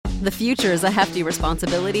The future is a hefty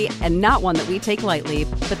responsibility and not one that we take lightly.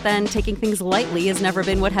 But then taking things lightly has never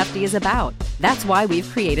been what Hefty is about. That's why we've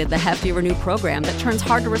created the Hefty Renew program that turns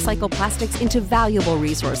hard-to-recycle plastics into valuable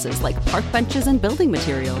resources like park benches and building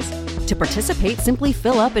materials. To participate, simply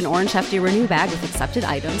fill up an orange Hefty Renew bag with accepted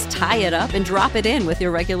items, tie it up, and drop it in with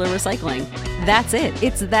your regular recycling. That's it.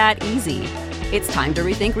 It's that easy. It's time to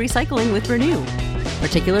rethink recycling with Renew.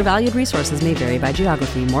 Particular valued resources may vary by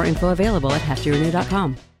geography. More info available at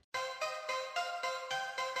heftyrenew.com.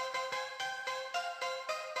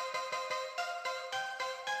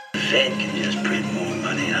 The Fed can just print more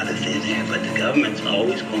money out of thin air, but the government's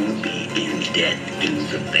always going to be in debt to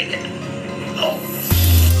the Fed. Always.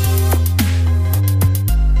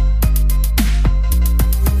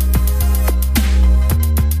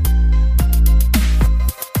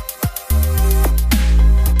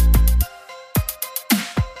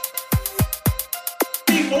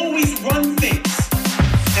 They always run things,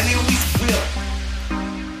 and they always will.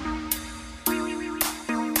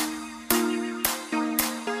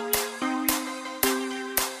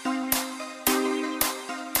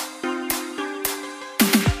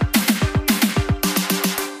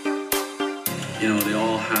 You know, they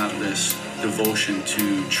all have this devotion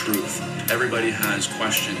to truth. Everybody has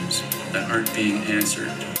questions that aren't being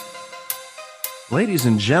answered. Ladies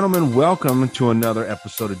and gentlemen, welcome to another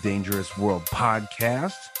episode of Dangerous World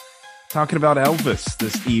Podcast. Talking about Elvis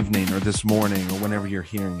this evening or this morning or whenever you're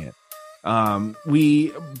hearing it.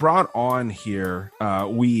 We brought on here,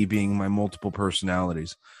 we being my multiple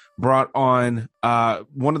personalities, brought on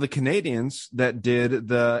one of the Canadians that did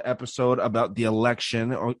the episode about the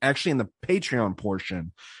election, or actually in the Patreon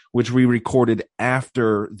portion, which we recorded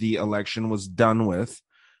after the election was done with.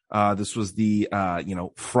 This was the,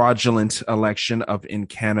 fraudulent election up in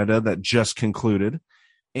Canada that just concluded.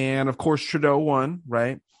 And of course, Trudeau won,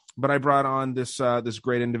 right? But I brought on this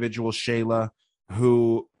great individual, Shayla,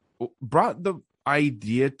 who brought the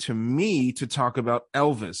idea to me to talk about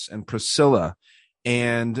Elvis and Priscilla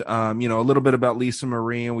and, a little bit about Lisa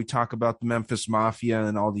Marie. And we talk about the Memphis Mafia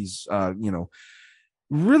and all these,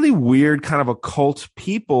 really weird kind of occult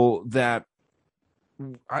people that,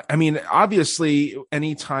 I mean, obviously,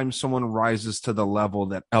 anytime someone rises to the level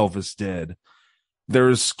that Elvis did,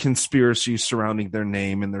 there's conspiracy surrounding their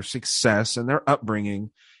name and their success and their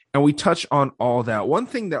upbringing. And we touch on all that. One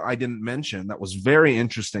thing that I didn't mention that was very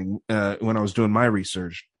interesting when I was doing my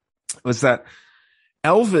research was that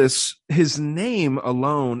Elvis, his name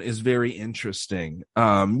alone is very interesting.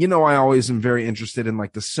 I always am very interested in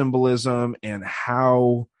like the symbolism and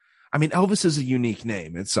how, I mean, Elvis is a unique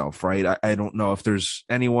name itself, right? I don't know if there's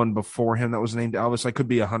anyone before him that was named Elvis. I could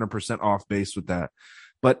be 100% off base with that.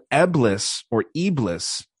 But Eblis or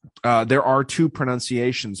Iblis, there are two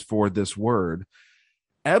pronunciations for this word.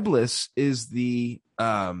 Eblis is the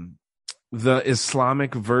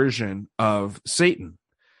Islamic version of Satan.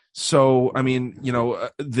 So, I mean,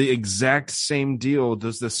 the exact same deal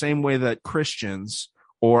does the same way that Christians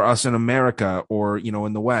or us in America or,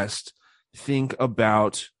 in the West think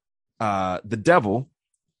about the devil.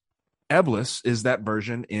 Eblis is that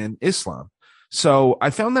version in Islam. So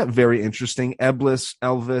I found that very interesting. Eblis,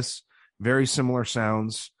 Elvis, very similar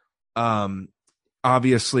sounds.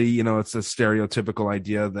 Obviously, it's a stereotypical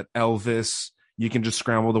idea that Elvis, you can just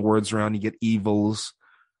scramble the words around, you get evils.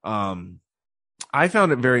 I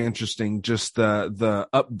found it very interesting, just the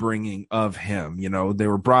upbringing of him. They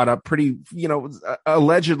were brought up pretty,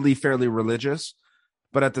 allegedly fairly religious,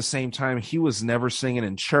 but at the same time, he was never singing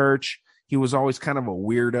in church. He was always kind of a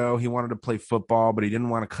weirdo. He wanted to play football, but he didn't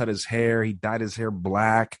want to cut his hair. He dyed his hair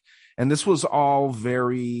black. And this was all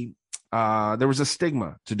very, there was a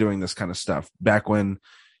stigma to doing this kind of stuff back when,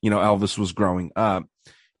 Elvis was growing up.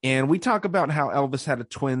 And we talk about how Elvis had a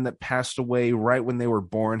twin that passed away right when they were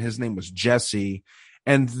born. His name was Jesse.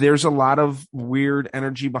 And there's a lot of weird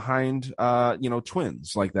energy behind,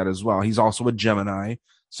 twins like that as well. He's also a Gemini.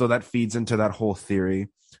 So that feeds into that whole theory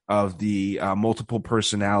of the multiple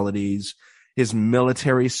personalities, his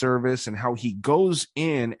military service, and how he goes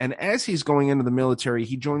in. And as he's going into the military,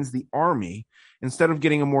 he joins the army instead of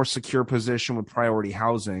getting a more secure position with priority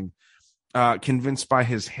housing, convinced by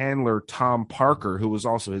his handler, Tom Parker, who was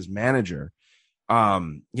also his manager,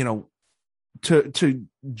 to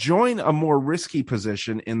join a more risky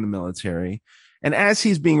position in the military. And as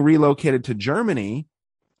he's being relocated to Germany,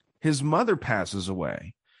 his mother passes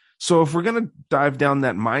away. So if we're going to dive down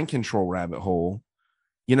that mind control rabbit hole,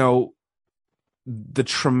 the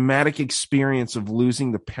traumatic experience of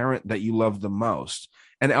losing the parent that you love the most.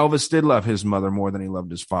 And Elvis did love his mother more than he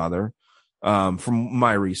loved his father, from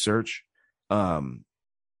my research.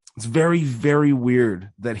 It's very, very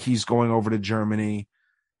weird that he's going over to Germany.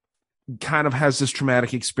 kind of has this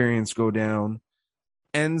traumatic experience go down,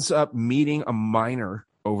 ends up meeting a minor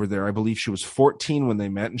over there. I believe she was 14 when they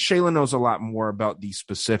met. And Shayla knows a lot more about the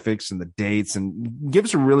specifics and the dates and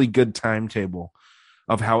gives a really good timetable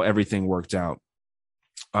of how everything worked out.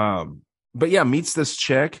 But yeah, meets this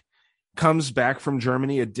chick, comes back from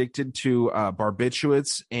Germany addicted to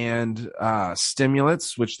barbiturates and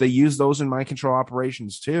stimulants, which they use those in mind control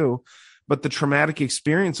operations too. But the traumatic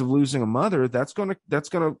experience of losing a mother, that's gonna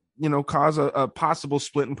cause a possible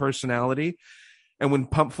split in personality. And when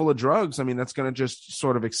pumped full of drugs, I mean, that's going to just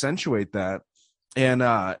sort of accentuate that. And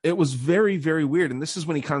it was very, very weird. And this is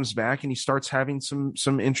when he comes back and he starts having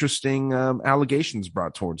some interesting allegations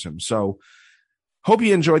brought towards him. So hope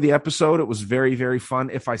you enjoyed the episode. It was very, very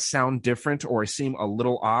fun. If I sound different or I seem a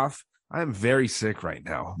little off, I am very sick right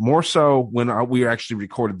now. More so when we actually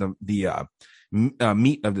recorded the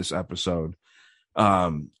meat of this episode.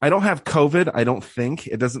 I don't have COVID. I don't think.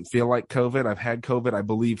 It doesn't feel like COVID. I've had COVID, I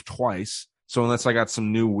believe, twice. So unless I got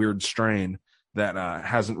some new weird strain that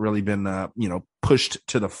hasn't really been, pushed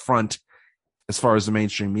to the front as far as the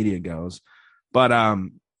mainstream media goes. But,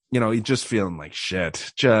 just feeling like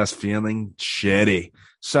shit, just feeling shitty.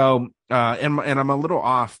 So, and I'm a little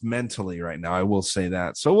off mentally right now. I will say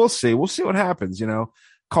that. So we'll see what happens,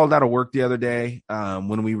 called out of work the other day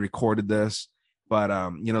when we recorded this, but,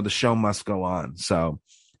 the show must go on. So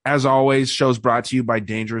as always, show's brought to you by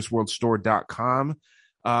dangerousworldstore.com.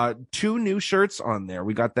 2 new shirts on there.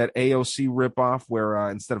 We got that AOC ripoff where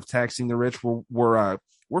instead of taxing the rich, we're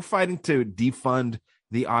fighting to defund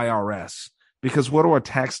the IRS, because what do our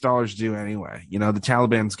tax dollars do anyway? The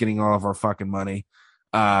Taliban's getting all of our fucking money.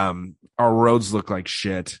 Our roads look like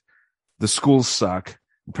shit. The schools suck.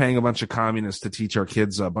 We're paying a bunch of communists to teach our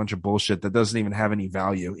kids a bunch of bullshit that doesn't even have any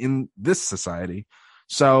value in this society.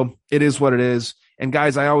 So it is what it is. And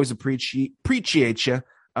guys, I always appreciate you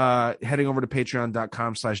heading over to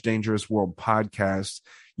patreon.com/dangerousworldpodcast.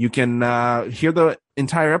 You can hear the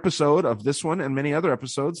entire episode of this one and many other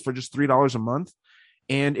episodes for just $3 a month.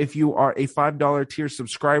 And if you are a $5 tier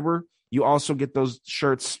subscriber, you also get those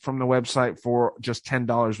shirts from the website for just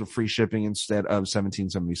 $10 with free shipping instead of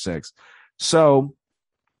 $17.76. So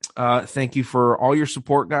thank you for all your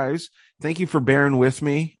support, guys. Thank you for bearing with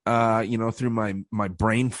me, through my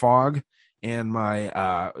brain fog and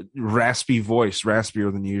my raspy voice,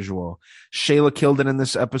 raspier than usual. Shayla killed it in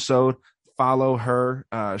this episode. Follow her.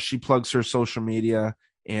 She plugs her social media,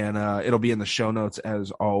 and it'll be in the show notes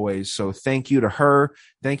as always. So thank you to her.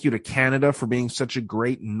 Thank you to Canada for being such a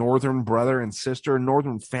great northern brother and sister,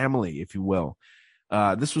 northern family, if you will.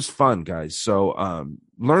 This was fun, guys. So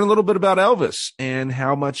learn a little bit about Elvis and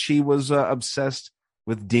how much he was obsessed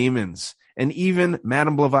with demons, and even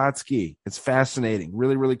Madame Blavatsky. It's fascinating.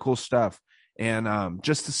 Really, really cool stuff. And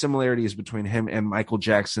just the similarities between him and Michael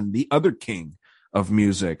Jackson, the other king of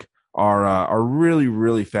music, are really,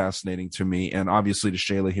 really fascinating to me, and obviously to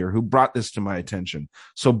Shayla here, who brought this to my attention.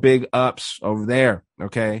 So big ups over there.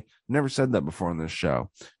 Okay, never said that before on this show,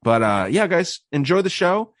 but yeah, guys, enjoy the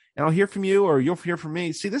show, and I'll hear from you, or you'll hear from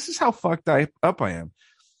me. See, this is how fucked up I am.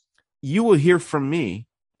 You will hear from me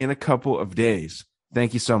in a couple of days.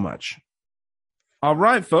 Thank you so much. All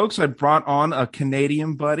right, folks, I brought on a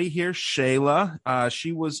Canadian buddy here, Shayla.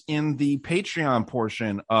 She was in the Patreon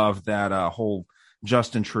portion of that whole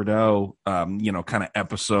Justin Trudeau, kind of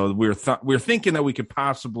episode. We were thinking that we could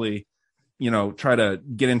possibly, try to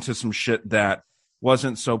get into some shit that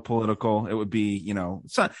wasn't so political. It would be,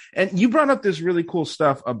 and you brought up this really cool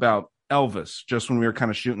stuff about Elvis just when we were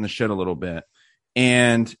kind of shooting the shit a little bit.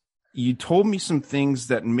 And you told me some things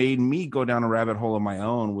that made me go down a rabbit hole of my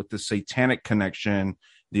own with the satanic connection,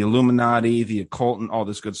 the Illuminati, the occult, and all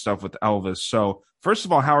this good stuff with Elvis. So first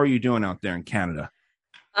of all, how are you doing out there in Canada?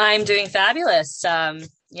 I'm doing fabulous.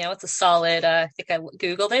 It's a solid, I think I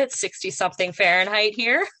Googled it, 60 something Fahrenheit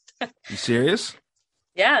here. You serious?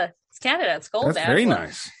 Yeah, it's Canada. It's cold. That's very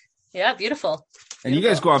nice. Yeah, beautiful. And you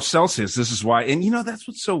guys go off Celsius. This is why. And that's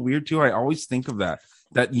what's so weird too. I always think of that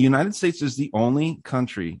the United States is the only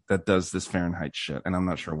country that does this Fahrenheit shit. And I'm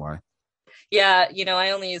not sure why. Yeah.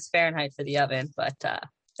 I only use Fahrenheit for the oven, but,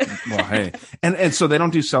 well, hey, and so they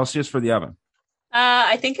don't do Celsius for the oven.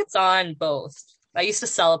 I think it's on both. I used to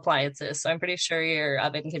sell appliances, so I'm pretty sure your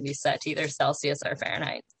oven can be set to either Celsius or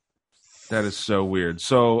Fahrenheit. That is so weird.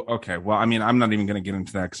 So, okay. Well, I mean, I'm not even going to get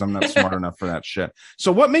into that because I'm not smart enough for that shit.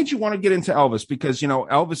 So what made you want to get into Elvis? Because,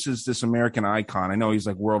 Elvis is this American icon. I know he's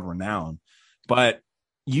like world renowned, but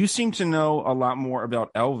you seem to know a lot more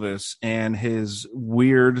about Elvis and his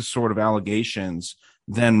weird sort of allegations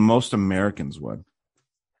than most Americans would.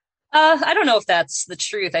 I don't know if that's the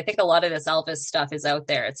truth. I think a lot of this Elvis stuff is out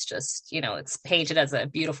there. It's just, it's painted as a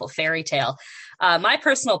beautiful fairy tale. My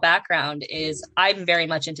personal background is I'm very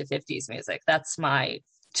much into 50s music. That's my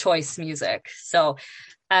choice music. So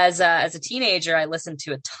as a teenager, I listened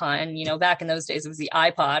to a ton, back in those days, it was the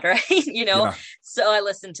iPod, right? Yeah. So I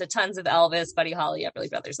listened to tons of Elvis, Buddy Holly, Everly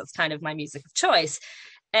Brothers. That's kind of my music of choice.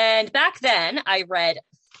 And back then I read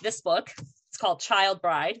this book. It's called Child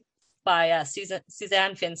Bride by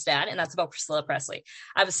Suzanne Finstad, and that's about Priscilla Presley.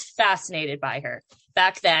 I was fascinated by her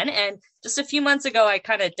back then, and just a few months ago, I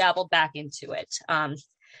kind of dabbled back into it.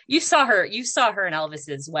 You saw her in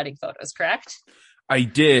Elvis's wedding photos, correct? I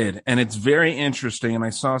did, and it's very interesting. And I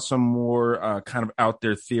saw some more kind of out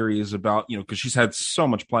there theories about, because she's had so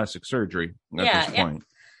much plastic surgery at this point.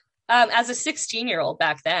 As a 16-year-old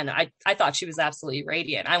back then, I thought she was absolutely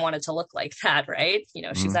radiant. I wanted to look like that, right?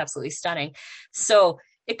 She's absolutely stunning. So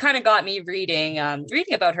it kind of got me reading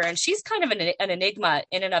about her, and she's kind of an enigma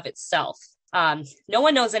in and of itself. No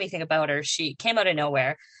one knows anything about her. She came out of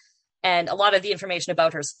nowhere, and a lot of the information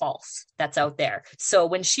about her is false that's out there. So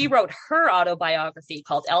when she wrote her autobiography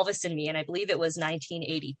called Elvis and Me, and I believe it was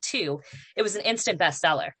 1982, it was an instant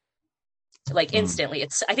bestseller. Like instantly.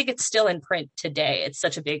 I think it's still in print today. It's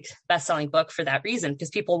such a big best-selling book for that reason, because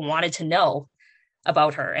people wanted to know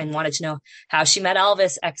about her and wanted to know how she met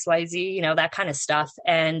Elvis, XYZ, that kind of stuff.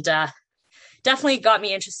 And definitely got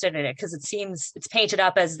me interested in it, because it's painted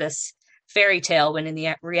up as this fairy tale when in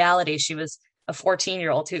the reality she was a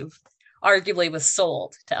 14-year-old who arguably was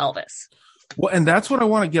sold to Elvis. Well, and that's what I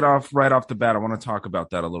want to get off right off the bat. I want to talk about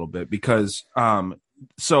that a little bit, because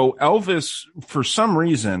so Elvis, for some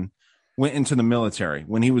reason, went into the military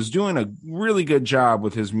when he was doing a really good job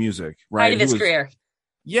with his music, right? Height of his career.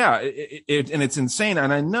 Yeah, and it's insane.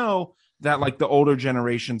 And I know that like the older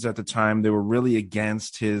generations at the time, they were really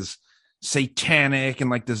against his satanic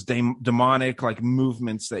and like this demonic like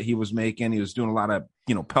movements that he was making. He was doing a lot of,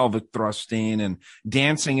 pelvic thrusting and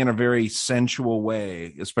dancing in a very sensual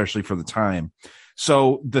way, especially for the time.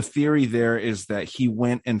 So the theory there is that he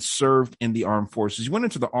went and served in the armed forces. He went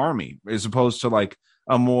into the army as opposed to like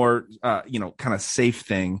a more, kind of safe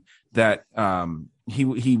thing that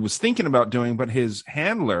he was thinking about doing, but his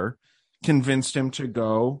handler convinced him to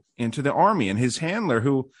go into the army. And his handler,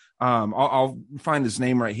 who I'll find his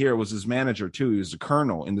name right here, was his manager too. He was a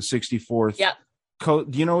colonel in the 64th. Yep. Do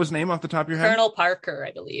you know his name off the top of your head? Colonel Parker,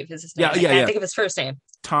 I believe, is his name. Yeah, I can't think of his first name.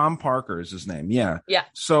 Tom Parker is his name. Yeah. Yeah.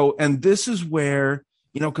 So, and this is where,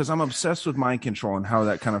 because I'm obsessed with mind control and how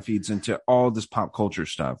that kind of feeds into all this pop culture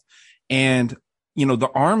stuff. And,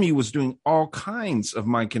 the army was doing all kinds of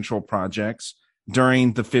mind control projects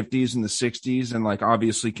during the 50s and the 60s, and like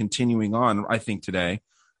obviously continuing on, I think, today.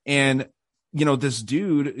 And, this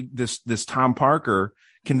dude, this Tom Parker,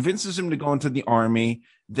 convinces him to go into the army.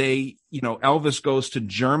 Elvis goes to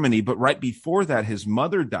Germany, but right before that, his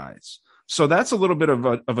mother dies. So that's a little bit of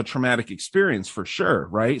a traumatic experience for sure,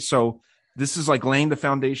 right? So this is like laying the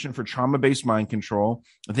foundation for trauma-based mind control.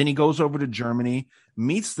 Then he goes over to Germany,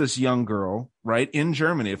 meets this young girl, right, in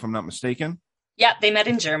Germany, if I'm not mistaken. Yeah, they met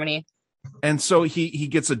in Germany. And so he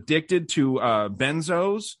gets addicted to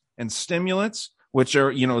benzos and stimulants, which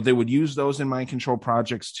are, they would use those in mind control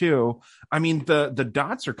projects too. I mean, the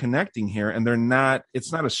dots are connecting here, and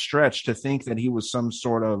it's not a stretch to think that he was some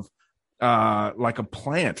sort of like a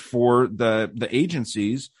plant for the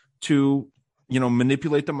agencies to,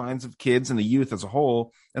 manipulate the minds of kids and the youth as a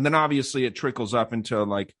whole. And then obviously it trickles up into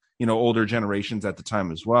like, older generations at the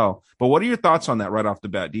time as well. But what are your thoughts on that right off the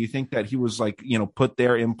bat? Do you think that he was like, put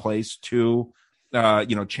there in place to,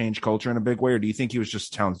 change culture in a big way? Or do you think he was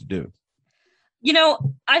just a talented dude?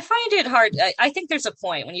 I find it hard. I think there's a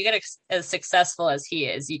point when you get as successful as he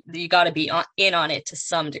is, you got to be in on it to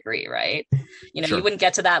some degree, right? Sure. You wouldn't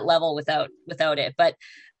get to that level without it. But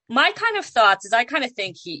my kind of thoughts is I kind of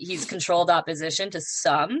think he's controlled opposition to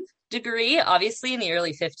some degree. Obviously, in the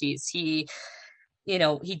early 50s, he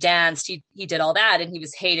danced, he did all that, and he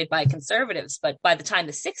was hated by conservatives. But by the time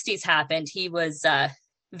the 60s happened, he was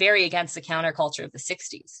very against the counterculture of the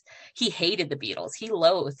 60s. He hated the Beatles. He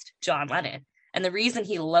loathed John Lennon. And the reason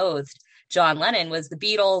he loathed John Lennon was the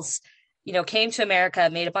Beatles, came to America,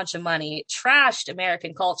 made a bunch of money, trashed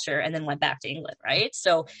American culture, and then went back to England, right?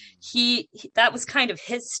 So that was kind of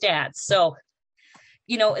his stance. So,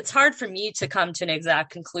 it's hard for me to come to an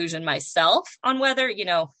exact conclusion myself on whether,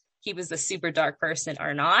 he was a super dark person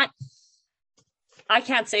or not. I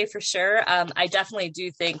can't say for sure. I definitely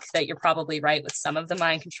do think that you're probably right with some of the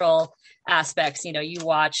mind control aspects. You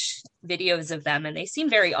watch videos of them and they seem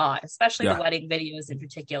very odd, especially the wedding videos in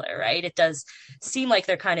particular, right? It does seem like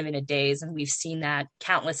they're kind of in a daze, and we've seen that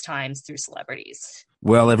countless times through celebrities.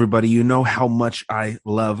 Well, everybody, you know how much I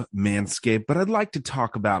love Manscaped, but I'd like to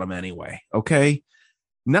talk about them anyway, okay?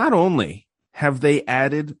 Not only have they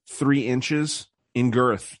added 3 inches in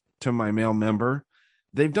girth to my male member,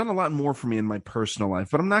 they've done a lot more for me in my personal life,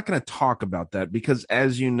 but I'm not going to talk about that because,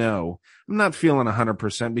 as you know, I'm not feeling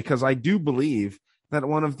 100% because I do believe that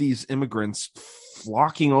one of these immigrants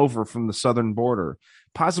flocking over from the southern border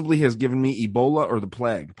possibly has given me Ebola or the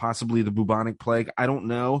plague, possibly the bubonic plague. I don't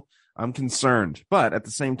know. I'm concerned, but at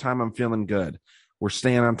the same time, I'm feeling good. We're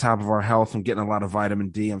staying on top of our health. I'm getting a lot of vitamin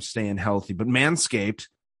D. I'm staying healthy, but Manscaped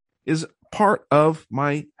is part of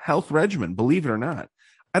my health regimen, believe it or not.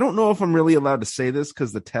 I don't know if I'm really allowed to say this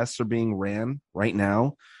because the tests are being ran right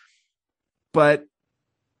now, but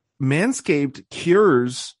Manscaped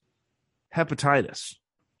cures hepatitis,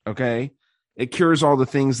 okay? It cures all the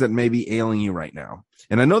things that may be ailing you right now.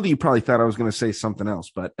 And I know that you probably thought I was going to say something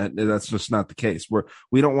else, but that's just not the case.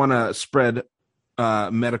 We don't want to spread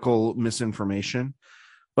medical misinformation,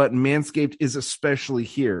 but Manscaped is especially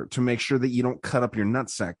here to make sure that you don't cut up your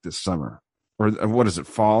nutsack this summer. Or what is it,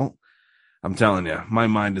 fall? I'm telling you, my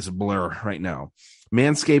mind is a blur right now.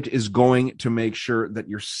 Manscaped is going to make sure that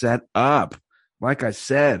you're set up. Like I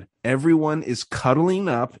said, everyone is cuddling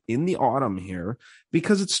up in the autumn here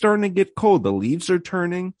because it's starting to get cold. The leaves are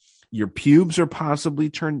turning. Your pubes are possibly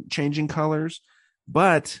changing colors.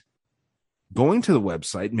 But going to the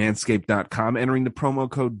website, manscaped.com, entering the promo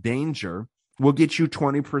code DANGER will get you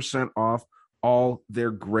 20% off all their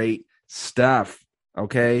great stuff.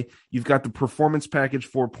 Okay? You've got the Performance Package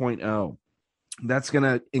 4.0. That's going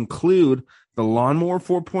to include the Lawnmower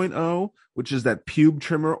 4.0, which is that pube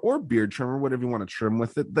trimmer or beard trimmer, whatever you want to trim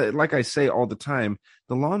with it. Like I say all the time,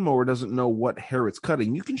 the lawnmower doesn't know what hair it's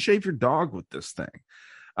cutting. You can shave your dog with this thing.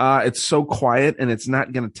 It's so quiet and it's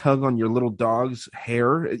not going to tug on your little dog's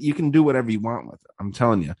hair. You can do whatever you want with it. I'm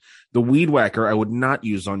telling you. The Weed Whacker I would not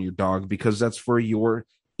use on your dog because that's for your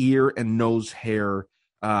ear and nose hair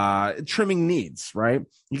trimming needs, right?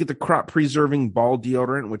 You get the crop preserving ball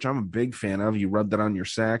deodorant, which I'm a big fan of. You rub that on your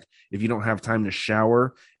sack if you don't have time to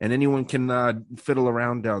shower, and anyone can fiddle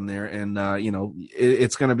around down there, and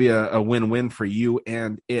it's going to be a win-win for you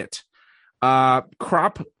and it.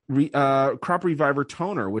 Crop Reviver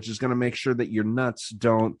toner, which is going to make sure that your nuts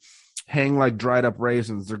don't hang like dried up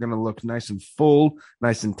raisins. They're going to look nice and full,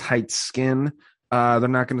 nice and tight skin. They're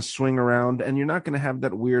not going to swing around, and you're not going to have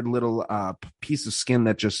that weird little piece of skin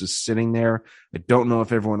that just is sitting there. I don't know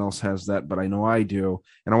if everyone else has that, but I know I do,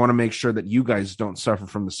 and I want to make sure that you guys don't suffer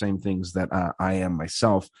from the same things that I am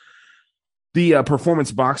myself. The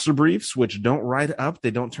Performance Boxer Briefs, which don't ride up.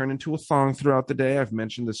 They don't turn into a thong throughout the day. I've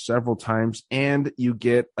mentioned this several times, and you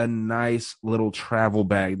get a nice little travel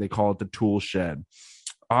bag. They call it the Tool Shed.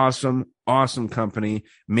 Awesome company,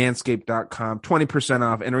 manscaped.com, 20%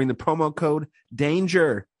 off, entering the promo code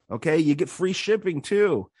DANGER. Okay, you get free shipping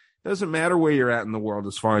too. Doesn't matter where you're at in the world,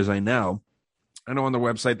 as far as I know. I know on their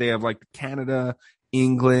website they have like Canada,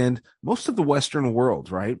 England, most of the Western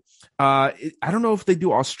world, right? I don't know if they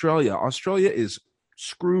do Australia. Australia is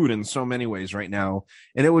screwed in so many ways right now,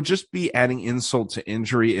 and it would just be adding insult to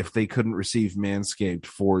injury if they couldn't receive Manscaped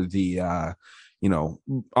for the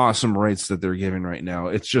awesome rates that they're giving right now.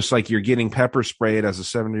 It's just like you're getting pepper sprayed as a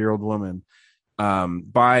 70-year-old woman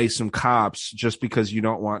by some cops just because you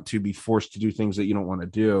don't want to be forced to do things that you don't want to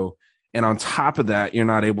do. And on top of that, you're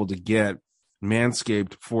not able to get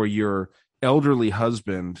Manscaped for your elderly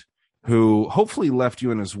husband who hopefully left you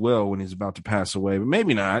in his will when he's about to pass away, but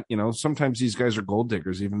maybe not. Sometimes these guys are gold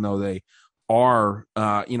diggers, even though they are,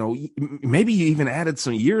 maybe you even added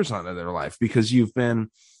some years onto their life because you've been,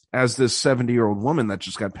 as this 70-year-old woman that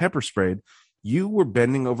just got pepper sprayed, you were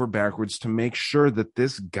bending over backwards to make sure that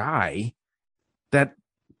this guy that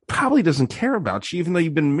probably doesn't care about you, even though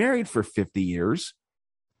you've been married for 50 years,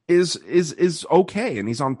 is okay and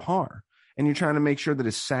he's on par. And you're trying to make sure that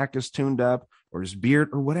his sack is tuned up or his beard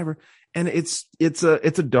or whatever. And it's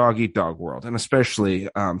a dog eat dog world, and especially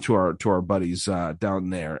to our buddies down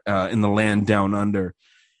there in the land down under.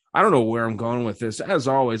 I don't know where I'm going with this. As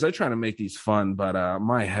always, I try to make these fun, but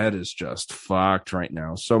my head is just fucked right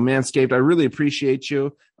now. So Manscaped, I really appreciate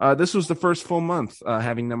you. This was the first full month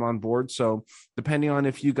having them on board. So depending on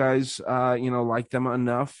if you guys, like them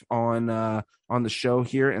enough on the show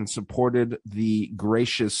here and supported the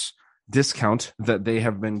gracious discount that they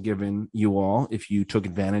have been giving you all, if you took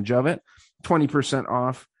advantage of it, 20%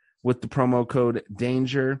 off with the promo code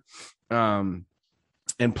DANGER.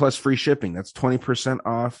 And plus free shipping. That's 20%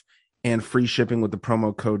 off and free shipping with the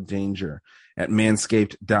promo code DANGER at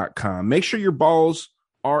manscaped.com. Make sure your balls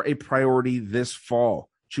are a priority this fall.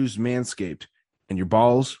 Choose Manscaped, and your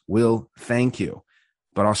balls will thank you.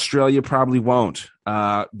 but Australia probably won't,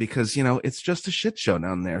 because, you know, it's just a shit show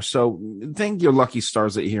down there. So thank your lucky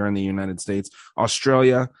stars that you're here in the United States.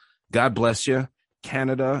 Australia, God bless you.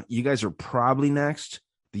 Canada, you guys are probably next.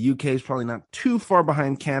 The UK is probably not too far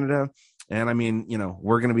behind Canada. And I mean, you know,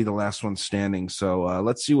 we're going to be the last one standing. So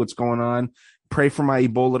let's see what's going on. Pray for my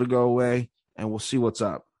Ebola to go away, and we'll see what's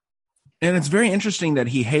up. And it's very interesting that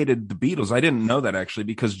he hated the Beatles. I didn't know that, actually,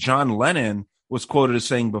 because John Lennon was quoted as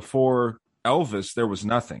saying before Elvis, there was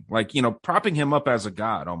nothing. Like, you know, propping him up as a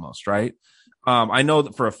god almost, right? I know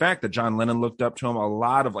that for a fact that John Lennon looked up to him. A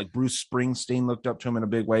lot of, like, Bruce Springsteen looked up to him in a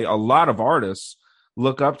big way. A lot of artists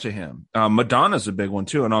look up to him. Madonna's a big one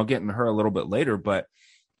too, and I'll get into her a little bit later. But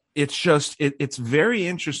it's just it's very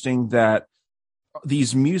interesting that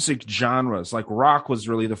these music genres, like rock was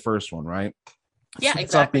really the first one, right? Yeah, so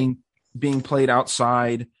exactly. Being played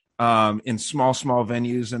outside in small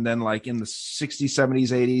venues, and then like in the 60s,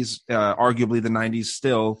 70s, 80s, arguably the 90s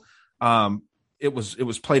still, it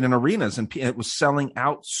was played in arenas, and it was selling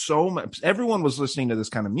out so much. Everyone was listening to this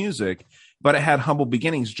kind of music, but it had humble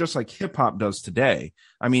beginnings, just like hip hop does today.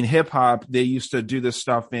 I mean, hip hop, they used to do this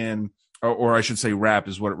stuff in, or I should say rap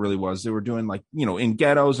is what it really was. They were doing, like, you know, in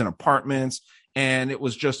ghettos and apartments, and it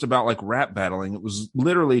was just about like rap battling. It was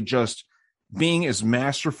literally just being as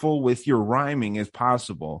masterful with your rhyming as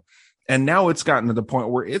possible. And now it's gotten to the point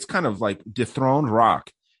where it's kind of like dethroned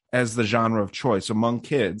rock as the genre of choice among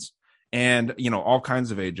kids and, you know, all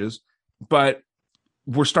kinds of ages. But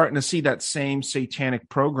we're starting to see that same satanic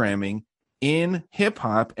programming in hip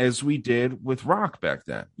hop as we did with rock back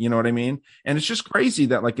then. You know what I mean? And it's just crazy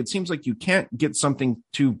that, like, it seems like you can't get something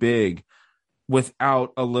too big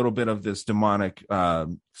without a little bit of this demonic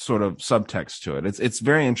sort of subtext to it. It's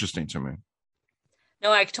very interesting to me.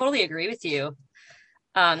 No, I totally agree with you.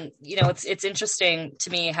 You know, it's interesting to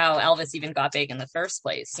me how Elvis even got big in the first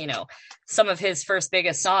place. You know, some of his first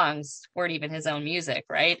biggest songs weren't even his own music,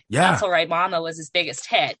 right? Yeah. That's All Right Mama was his biggest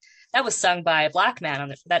hit. That was sung by a black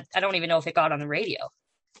man that I don't even know if it got on the radio,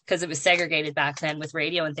 because it was segregated back then with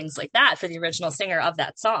radio and things like that for the original singer of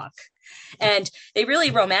that song. And they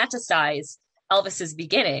really romanticized Elvis's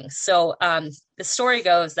beginnings. So the story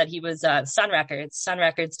goes that he was Sun Records. Sun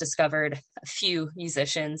Records discovered a few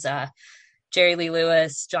musicians, Jerry Lee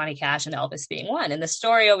Lewis, Johnny Cash, and Elvis being one. And the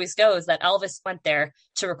story always goes that Elvis went there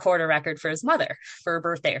to record a record for his mother for her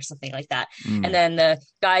birthday or something like that. And then the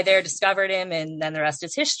guy there discovered him, and then the rest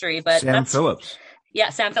is history. But Sam Phillips. Yeah,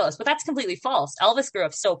 Sam Phillips. But that's completely false. Elvis grew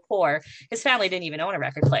up so poor, his family didn't even own a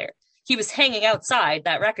record player. He was hanging outside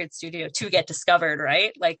that record studio to get discovered,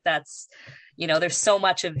 right? Like, that's, you know, there's so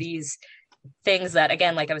much of these things that,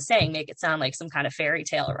 again, like I was saying, make it sound like some kind of fairy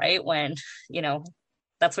tale, right? When, you know,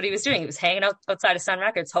 that's what he was doing. He was hanging out outside of Sun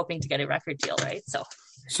Records, hoping to get a record deal, right?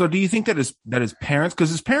 So do you think that his parents, because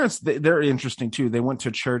his parents, they're interesting too. They went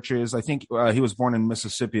to churches. I think he was born in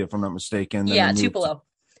Mississippi, if I'm not mistaken. Yeah, Tupelo.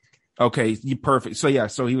 Okay, perfect. So yeah,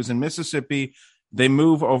 so he was in Mississippi. They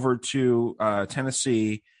move over to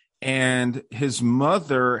Tennessee, and his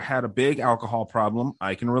mother had a big alcohol problem.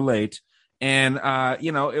 I can relate. And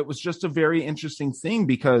you know, it was just a very interesting thing,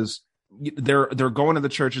 because they're going to the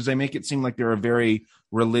churches. They make it seem like they're a very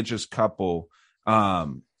religious couple.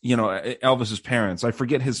 You know, Elvis's parents, I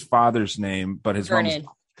forget his father's name, but his Vernon.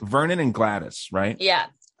 Vernon and Gladys, right? Yeah.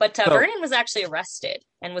 But Vernon was actually arrested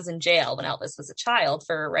and was in jail when Elvis was a child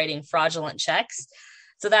for writing fraudulent checks.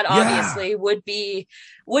 So that obviously would be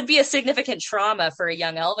a significant trauma for a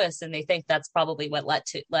young Elvis. And they think that's probably what led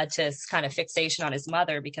to his kind of fixation on his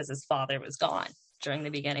mother, because his father was gone during the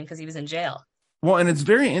beginning because he was in jail. Well, and it's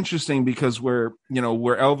very interesting because where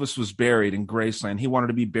Elvis was buried in Graceland, he wanted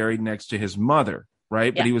to be buried next to his mother,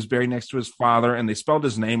 right? Yeah. But he was buried next to his father, and they spelled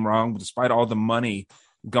his name wrong, despite all the money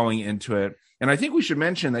going into it. And I think we should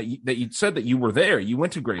mention that you said that you were there. You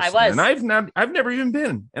went to Graceland. I was. And I've never even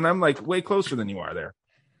been, and I'm like way closer than you are there.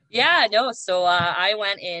 Yeah, no. So I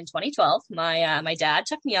went in 2012. My dad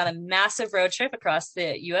took me on a massive road trip across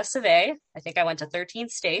the US of A. I think I went to 13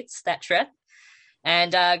 states that trip.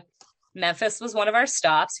 And Memphis was one of our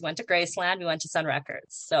stops. We went to Graceland. We went to Sun Records.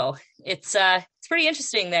 So it's pretty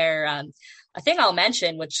interesting there. A thing I'll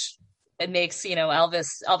mention, which it makes, you know,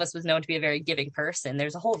 Elvis was known to be a very giving person.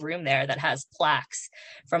 There's a whole room there that has plaques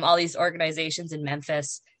from all these organizations in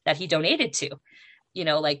Memphis that he donated to. You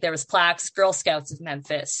know, like there was plaques, Girl Scouts of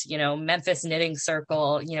Memphis, you know, Memphis Knitting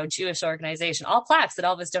Circle, you know, Jewish organization, all plaques that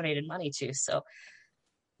Elvis donated money to. So,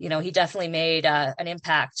 you know, he definitely made an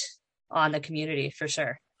impact on the community for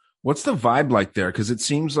sure. What's the vibe like there? Because it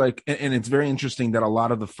seems like, and it's very interesting that a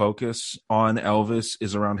lot of the focus on Elvis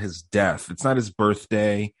is around his death. It's not his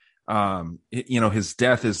birthday. His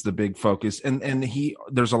death is the big focus, and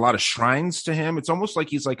there's a lot of shrines to him. It's almost like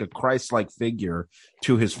he's like a Christ-like figure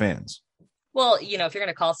to his fans. Well, if you're going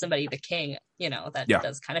to call somebody the king, that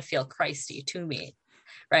does kind of feel Christy to me.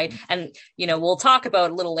 Right. And, we'll talk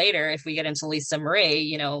about a little later if we get into Lisa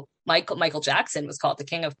Marie, Michael Jackson was called the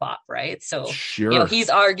king of pop. Right. So, sure. He's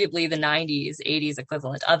arguably the 90s, 80s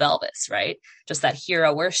equivalent of Elvis. Right. Just that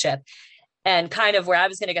hero worship. And kind of where I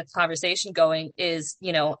was going to get the conversation going is,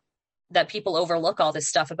 that people overlook all this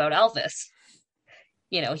stuff about Elvis.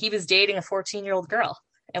 He was dating a 14-year-old girl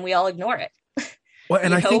and we all ignore it. Well,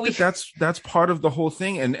 and I think that's part of the whole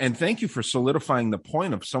thing. And thank you for solidifying the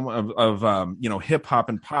point of of hip hop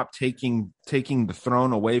and pop taking the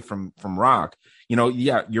throne away from rock.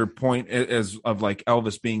 Your point is of like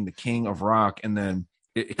Elvis being the king of rock, and then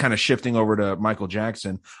it kind of shifting over to Michael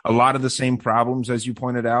Jackson. A lot of the same problems, as you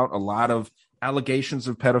pointed out, a lot of allegations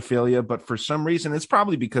of pedophilia, but for some reason, it's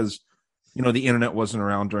probably because the internet wasn't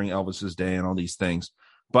around during Elvis's day and all these things.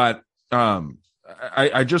 But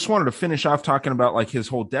I just wanted to finish off talking about like his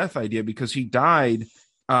whole death idea, because he died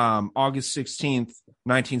August 16th,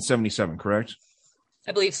 1977, correct?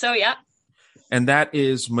 I believe so, yeah. And that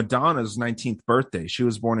is Madonna's 19th birthday. She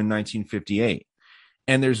was born in 1958.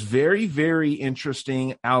 And there's very, very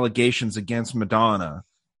interesting allegations against Madonna,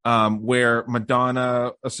 where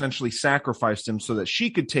Madonna essentially sacrificed him so that she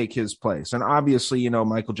could take his place. And obviously,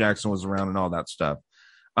 Michael Jackson was around and all that stuff.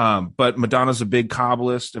 But Madonna's a big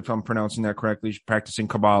Kabbalist, if I'm pronouncing that correctly. She's practicing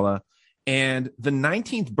Kabbalah. And the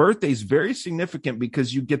 19th birthday is very significant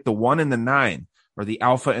because you get the 1 and the 9, or the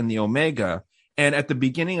Alpha and the Omega. And at the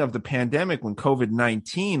beginning of the pandemic, when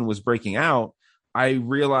COVID-19 was breaking out, I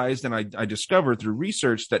realized and I discovered through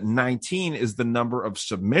research that 19 is the number of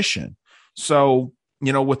submission. So,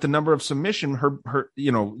 with the number of submission, her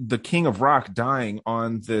the king of rock dying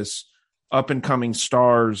on this up and coming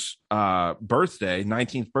star's birthday,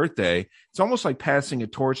 19th birthday, it's almost like passing a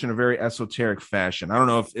torch in a very esoteric fashion. I don't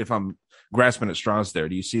know if I'm grasping at straws there.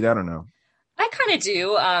 Do you see that or no? I kind of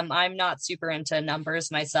do. I'm not super into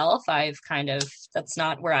numbers myself. That's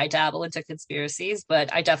not where I dabble into conspiracies,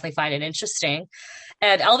 but I definitely find it interesting.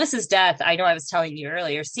 And Elvis's death, I know I was telling you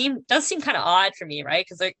earlier, does seem kind of odd for me, right?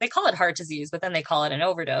 Because they call it heart disease, but then they call it an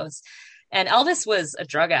overdose. And Elvis was a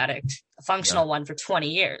drug addict, a functional one, for 20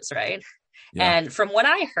 years, right? Yeah. And from what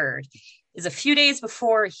I heard is a few days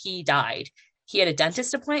before he died, he had a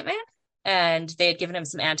dentist appointment and they had given him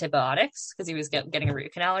some antibiotics because he was getting a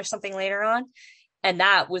root canal or something later on. And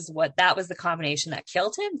that was the combination that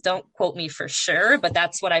killed him. Don't quote me for sure, but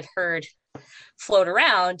that's what I've heard float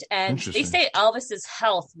around. And they say Elvis's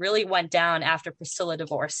health really went down after Priscilla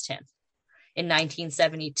divorced him in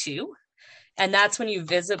 1972. And that's when you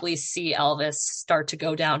visibly see Elvis start to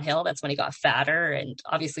go downhill. That's when he got fatter and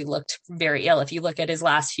obviously looked very ill. If you look at his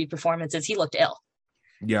last few performances, he looked ill.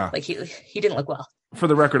 Yeah. Like he didn't look well. For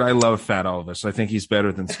the record, I love fat Elvis. I think he's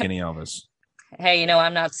better than skinny Elvis. Hey,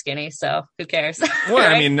 I'm not skinny, so who cares? Well,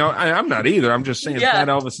 right? I mean, no, I'm not either. I'm just saying fat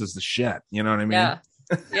Elvis is the shit. You know what I mean? Yeah.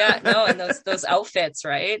 Yeah, no, and those outfits,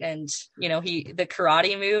 right? And the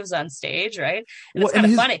karate moves on stage, right? And it's kind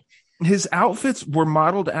of funny. His outfits were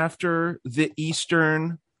modeled after the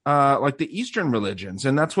Eastern, the Eastern religions.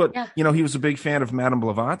 And that's what, he was a big fan of Madame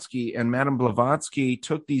Blavatsky, and Madame Blavatsky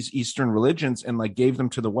took these Eastern religions and gave them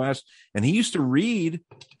to the West. And he used to read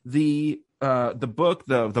the book,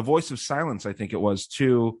 the Voice of Silence, I think it was,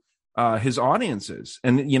 to his audiences.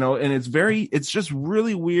 And, and it's just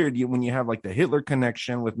really weird when you have the Hitler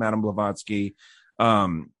connection with Madame Blavatsky,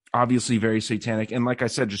 obviously very satanic. And like I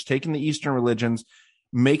said, just taking the Eastern religions,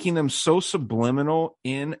 making them so subliminal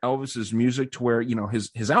in Elvis's music to where,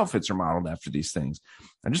 his outfits are modeled after these things.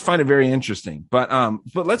 I just find it very interesting. But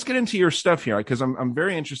let's get into your stuff here, because I'm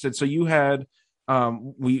very interested. So you had,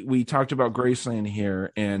 we talked about Graceland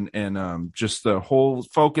here and just the whole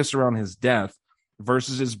focus around his death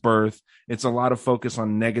versus his birth. It's a lot of focus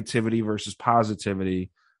on negativity versus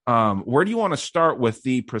positivity. Where do you want to start with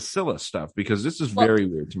the Priscilla stuff? Because this is very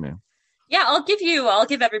weird to me. Yeah, I'll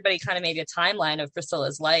give everybody kind of maybe a timeline of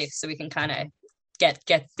Priscilla's life so we can kind of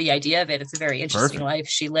get the idea of it. It's a very interesting life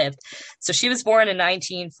she lived. So she was born in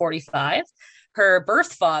 1945. Her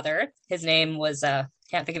birth father, his name was,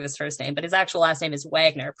 can't think of his first name, but his actual last name is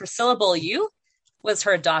Wagner. Priscilla Beaulieu was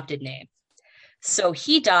her adopted name. So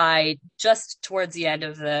he died just towards the end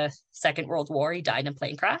of the Second World War. He died in a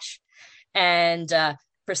plane crash. And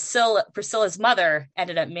Priscilla's mother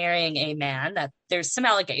ended up marrying a man that there's some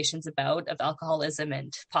allegations of alcoholism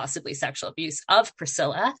and possibly sexual abuse of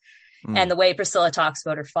Priscilla. And the way Priscilla talks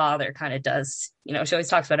about her father kind of does, she always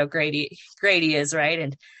talks about how great he is, right?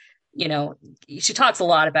 And you know, she talks a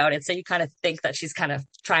lot about it. So you kind of think that she's kind of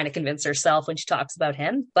trying to convince herself when she talks about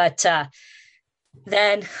him. But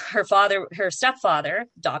then her stepfather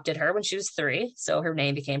adopted her when she was 3. So her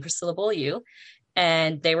name became Priscilla Beaulieu,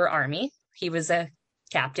 and they were Army. He was a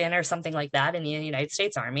captain or something like that in the United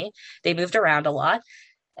States Army. They moved around a lot.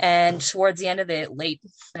 And towards the end of the late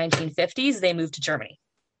 1950s, they moved to Germany.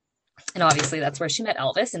 And obviously that's where she met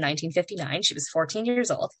Elvis in 1959. She was 14 years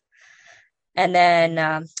old. And then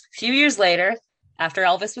a few years later, after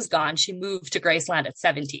Elvis was gone, she moved to Graceland at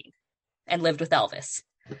 17 and lived with Elvis.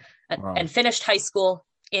 Wow. And finished high school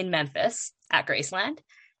in Memphis at Graceland,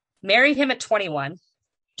 married him at 21,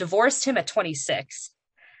 divorced him at 26.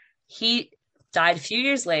 He died a few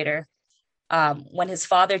years later. When his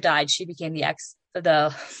father died, she became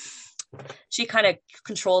she kind of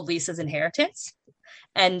controlled Lisa's inheritance.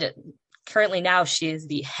 And currently now she is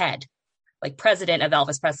the head, like president of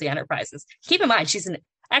Elvis Presley Enterprises. Keep in mind, she's an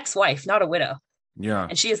ex-wife, not a widow. Yeah.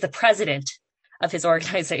 And she is the president of his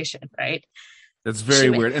organization, right? That's very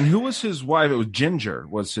weird. And who was his wife? It was Ginger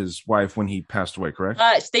was his wife when he passed away, correct?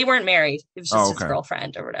 They weren't married. It was just his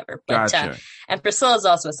girlfriend or whatever. But, gotcha. And Priscilla is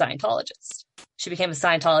also a Scientologist. She became a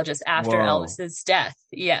Scientologist after Elvis's death.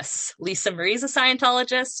 Yes. Lisa Marie's a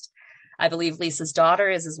Scientologist. I believe Lisa's daughter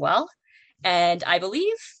is as well. And I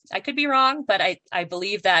believe, I could be wrong, but I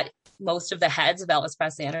believe that most of the heads of Elvis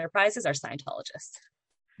Presley Enterprises are Scientologists.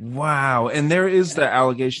 Wow. And there is the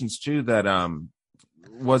allegations too that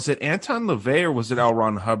was it Anton LaVey or was it L.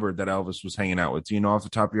 Ron Hubbard that Elvis was hanging out with? Do you know off the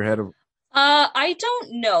top of your head? I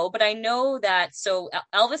don't know, but I know that. So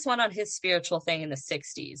Elvis went on his spiritual thing in the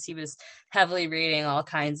 60s. He was heavily reading all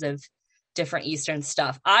kinds of different Eastern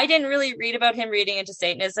stuff. I didn't really read about him reading into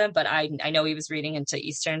Satanism, but I know he was reading into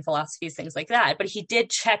Eastern philosophies, things like that. But he did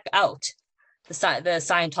check out the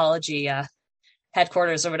Scientology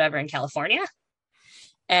headquarters or whatever in California.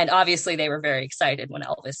 And obviously they were very excited when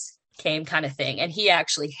Elvis came, kind of thing. And he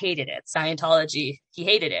actually hated it. Scientology, he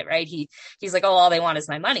hated it, right? He's like, oh, all they want is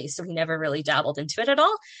my money. So he never really dabbled into it at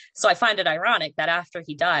all. So I find it ironic that after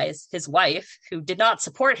he dies, his wife, who did not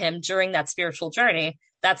support him during that spiritual journey,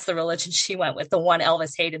 that's the religion she went with, the one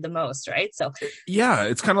Elvis hated the most, right? So yeah,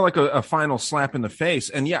 it's kind of like a final slap in the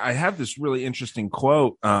face. And yeah, I have this really interesting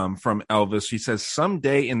quote from Elvis. He says,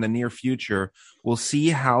 someday in the near future, we'll see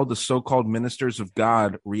how the so-called ministers of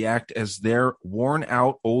God react as their worn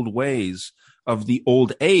out old ways of the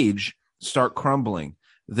old age start crumbling.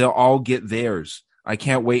 They'll all get theirs. I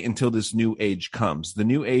can't wait until this new age comes. The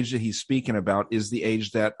new age that he's speaking about is the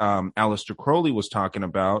age that Aleister Crowley was talking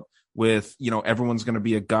about, with, you know, everyone's going to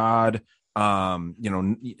be a god, you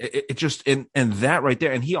know, it just, and that right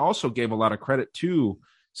there. And he also gave a lot of credit to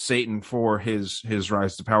Satan for his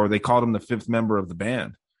rise to power. They called him the 5th member of the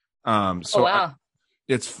band. So wow.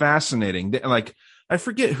 It's fascinating. Like, I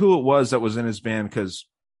forget who it was that was in his band, because,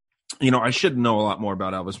 you know, I should know a lot more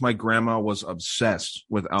about Elvis. My grandma was obsessed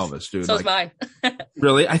with Elvis, dude. So was mine.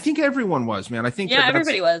 Really? I think everyone was, man. I think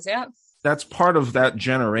everybody was. Yeah. That's part of that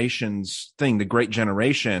generation's thing, the great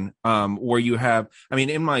generation, where you have, I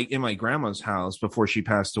mean, in my grandma's house before she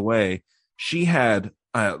passed away, she had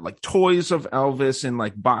like toys of Elvis in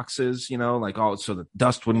like boxes, you know, like all, so the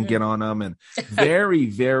dust wouldn't get on them, and very,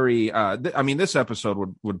 very, I mean, this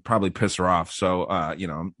episode would probably piss her off. So, you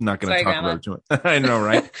know, I'm not going to talk about it too much. I know,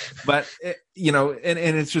 right? But, you know, and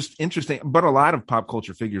it's just interesting, but a lot of pop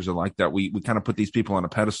culture figures are like that. We kind of put these people on a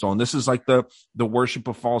pedestal, and this is like the worship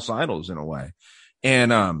of false idols in a way.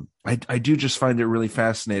 And I do just find it really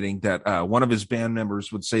fascinating that one of his band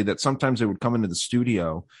members would say that sometimes they would come into the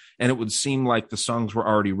studio and it would seem like the songs were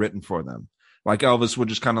already written for them. Like Elvis would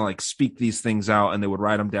just kind of like speak these things out, and they would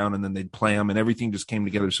write them down, and then they'd play them, and everything just came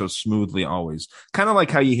together so smoothly always. Kind of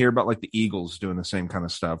like how you hear about like the Eagles doing the same kind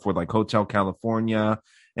of stuff with like Hotel California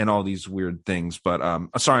and all these weird things. But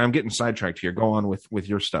sorry, I'm getting sidetracked here. Go on with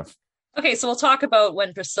your stuff. Okay, so we'll talk about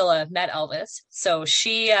when Priscilla met Elvis. So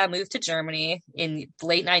she moved to Germany in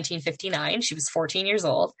late 1959. She was 14 years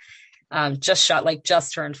old, just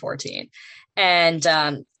turned 14.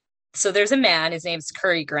 And so there's a man, his name's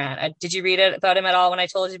Curry Grant. Did you read about him at all when I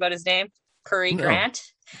told you about his name? Curry Grant?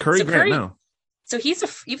 No. So he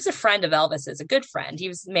was a friend of Elvis's, a good friend. He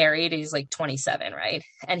was married. He's like 27, right?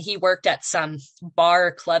 And he worked at some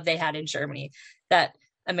bar club they had in Germany that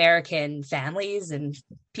American families and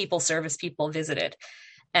service people visited.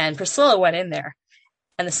 And Priscilla went in there.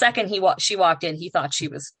 And the second she walked in, he thought she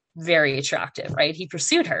was very attractive, right? He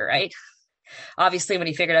pursued her, right? Obviously, when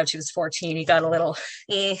he figured out she was 14, he got a little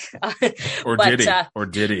Or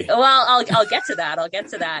did he? Well, I'll get to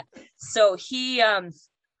that. So he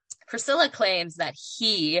Priscilla claims that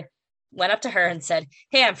he went up to her and said,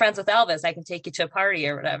 "Hey, I'm friends with Elvis. I can take you to a party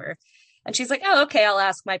or whatever." And she's like, "Oh, okay, I'll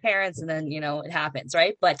ask my parents." And then, it happens,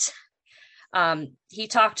 right? But he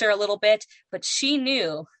talked to her a little bit, but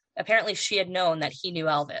apparently she had known that he knew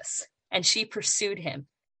Elvis, and she pursued him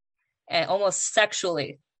and almost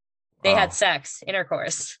sexually. They had sex,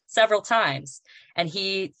 intercourse several times. And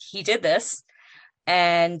he did this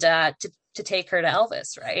and to take her to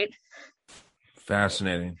Elvis, right?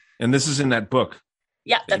 Fascinating. And this is in that book.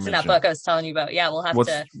 Yeah, that's in that book I was telling you about. Yeah, we'll have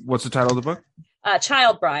What's the title of the book?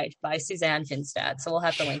 Child Bride by Suzanne Finstad. So we'll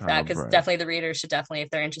have to link that, because Bride. definitely the readers should definitely, if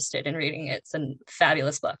they're interested in reading it, it's a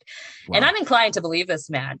fabulous book. Wow. And I'm inclined to believe this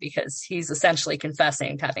man, because he's essentially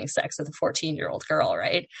confessing to having sex with a 14-year-old girl,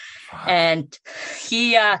 right? Wow. And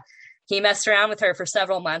he messed around with her for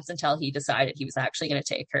several months until he decided he was actually going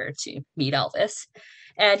to take her to meet Elvis.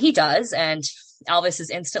 And he does. And Elvis is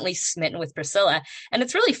instantly smitten with Priscilla. And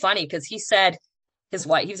it's really funny because he said his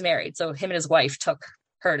wife, he was married, so him and his wife took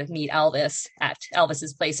her to meet Elvis at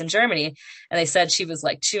Elvis's place in Germany. And they said she was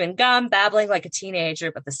like chewing gum, babbling like a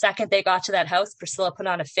teenager. But the second they got to that house, Priscilla put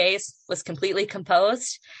on a face, was completely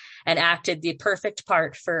composed, and acted the perfect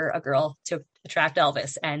part for a girl to attract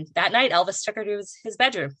Elvis. And that night, Elvis took her to his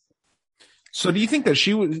bedroom. So do you think that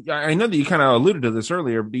she was, I know that you kind of alluded to this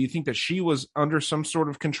earlier, but do you think that she was under some sort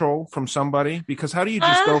of control from somebody? Because how do you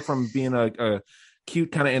just go from being a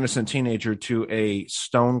cute, kind of innocent teenager to a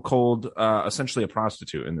stone cold, essentially a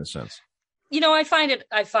prostitute in this sense? I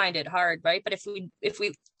find it hard, right? But if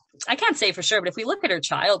we, I can't say for sure, but if we look at her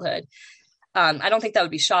childhood, I don't think that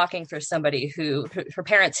would be shocking for somebody who her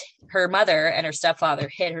parents, her mother and her stepfather,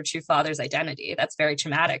 hid her true father's identity. That's very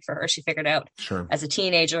traumatic for her. She figured out as a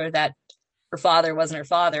teenager that her father wasn't her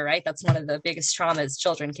father, right? That's one of the biggest traumas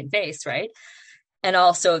children can face, right? And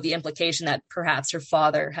also the implication that perhaps her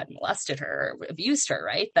father had molested her or abused her,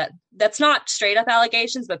 right? That's not straight up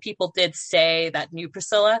allegations, but people did say that knew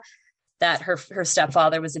Priscilla, that her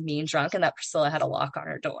stepfather was a mean drunk and that Priscilla had a lock on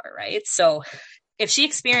her door, right? So if she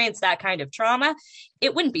experienced that kind of trauma,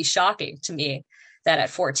 it wouldn't be shocking to me that at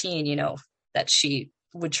 14, that she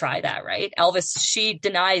would try that, right? Elvis, she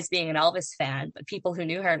denies being an Elvis fan, but people who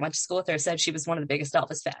knew her and went to school with her said she was one of the biggest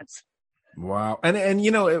Elvis fans. Wow. And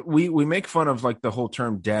we make fun of like the whole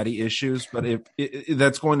term daddy issues, but if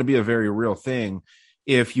that's going to be a very real thing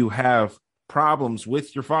if you have problems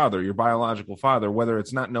with your father, your biological father, whether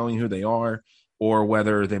it's not knowing who they are or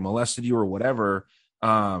whether they molested you or whatever.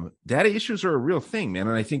 Daddy issues are a real thing, man.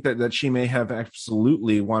 And I think that she may have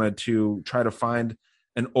absolutely wanted to try to find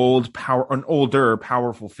an older,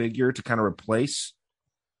 powerful figure to kind of replace,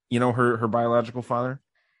 her biological father.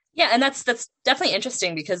 Yeah, and that's definitely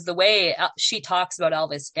interesting because the way she talks about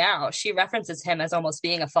Elvis now, she references him as almost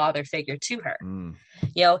being a father figure to her.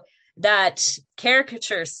 That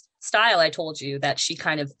caricature style I told you that she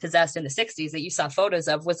kind of possessed in the 60s that you saw photos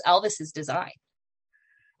of was Elvis's design.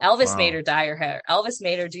 Elvis made her dye her hair. Elvis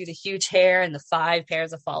made her do the huge hair and the 5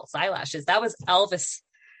 pairs of false eyelashes. That was Elvis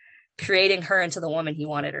creating her into the woman he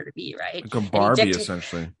wanted her to be, right? Like a Barbie,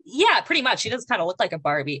 essentially. Yeah, pretty much. She does kind of look like a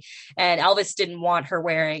Barbie. And Elvis didn't want her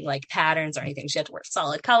wearing like patterns or anything. She had to wear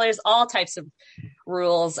solid colors, all types of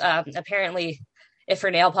rules. Apparently, if her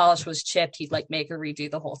nail polish was chipped, he'd like make her redo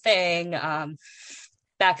the whole thing.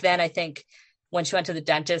 Back then, I think when she went to the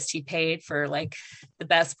dentist, he paid for like the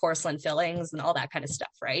best porcelain fillings and all that kind of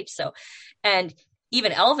stuff, right? So, and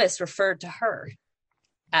even Elvis referred to her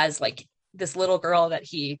as like this little girl that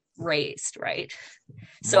he raised, right?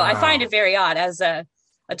 So I find it very odd. As a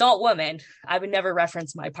adult woman, I would never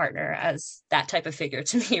reference my partner as that type of figure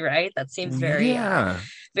to me, right? That seems very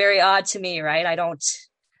very odd to me, right? I don't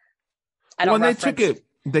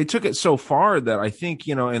they took it so far that I think,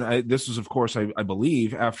 this was, of course, I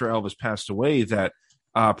believe after Elvis passed away, that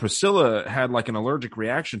Priscilla had like an allergic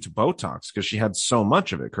reaction to Botox because she had so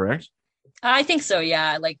much of it, correct? I think so,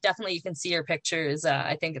 yeah. Like definitely you can see her pictures.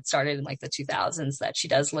 I think it started in like the 2000s that she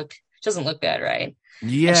doesn't look good, right?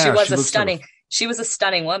 Yeah. And she was a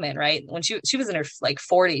stunning woman, right? When she was in her like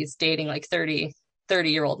 40s dating like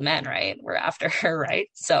 30-year-old men, right? Were after her, right?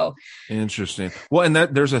 So interesting. Well, and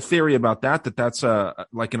there's a theory about that's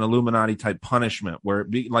like an Illuminati type punishment where it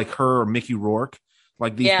be like her or Mickey Rourke.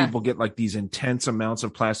 Like these people get like these intense amounts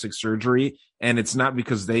of plastic surgery, and it's not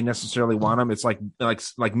because they necessarily want them. It's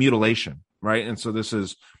like mutilation, right? And so this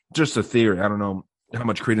is just a theory. I don't know how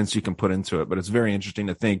much credence you can put into it, but it's very interesting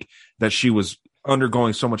to think that she was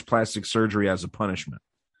undergoing so much plastic surgery as a punishment.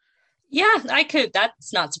 Yeah,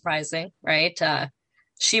 that's not surprising, right?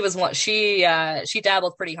 She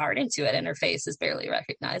dabbled pretty hard into it, and her face is barely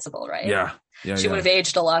recognizable, right? Yeah. She would have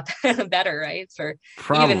aged a lot better, right? For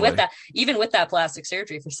probably. even with that plastic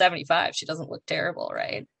surgery for 75, she doesn't look terrible,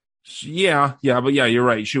 right? Yeah, but you're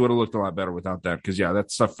right. She would have looked a lot better without that because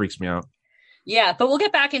that stuff freaks me out. Yeah, but we'll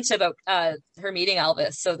get back into about her meeting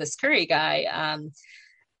Elvis. So this Curry guy,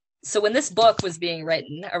 so when this book was being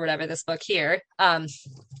written or whatever, this book here,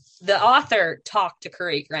 the author talked to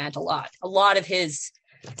Curry Grant a lot. A lot of his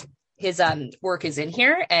work is in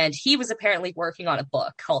here, and he was apparently working on a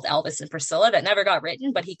book called Elvis and Priscilla that never got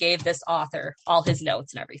written, but he gave this author all his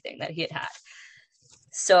notes and everything that he had.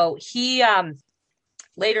 So he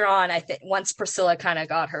later on, I think once Priscilla kind of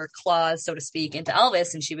got her claws, so to speak, into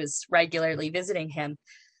Elvis and she was regularly visiting him,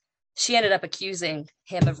 she ended up accusing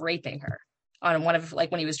him of raping her on one of,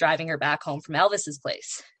 like, when he was driving her back home from Elvis's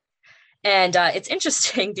place. And it's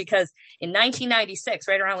interesting because in 1996,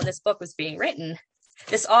 right around when this book was being written,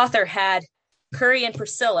 this author had Curry and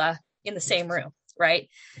Priscilla in the same room, right?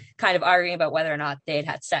 Kind of arguing about whether or not they had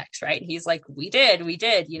had sex, right? And he's like, we did,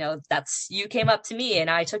 you know, you came up to me and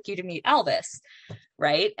I took you to meet Elvis,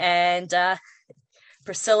 right? And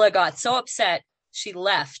Priscilla got so upset, she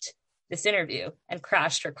left this interview and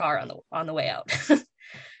crashed her car on the way out.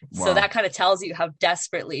 Wow. So that kind of tells you how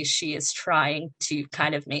desperately she is trying to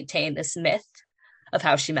kind of maintain this myth of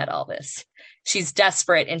how she met Elvis. She's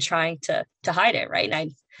desperate in trying to hide it, right?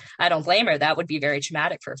 And I don't blame her. That would be very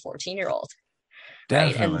traumatic for a 14-year-old.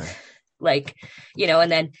 Definitely. Right? And like, you know,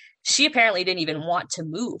 and then she apparently didn't even want to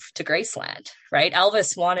move to Graceland, right?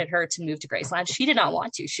 Elvis wanted her to move to Graceland. She did not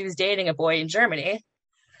want to. She was dating a boy in Germany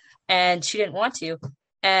and she didn't want to.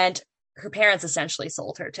 And her parents essentially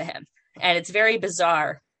sold her to him. And it's very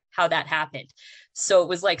bizarre how that happened. So it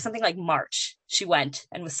was like something like March, she went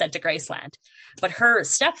and was sent to Graceland, but her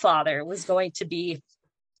stepfather was going to be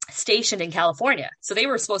stationed in California. So they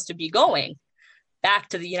were supposed to be going back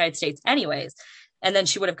to the United States anyways. And then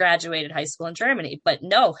she would have graduated high school in Germany. But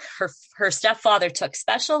no, her stepfather took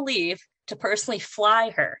special leave to personally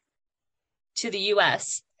fly her to the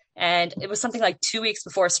US. And it was something like 2 weeks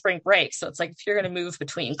before spring break. So it's like, if you're going to move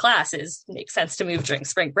between classes, it makes sense to move during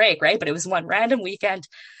spring break, right? But it was one random weekend.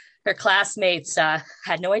 Her classmates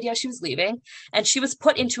had no idea she was leaving. And she was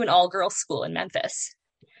put into an all-girls school in Memphis.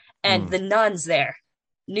 And the nuns there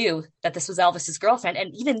knew that this was Elvis's girlfriend.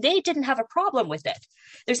 And even they didn't have a problem with it.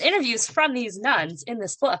 There's interviews from these nuns in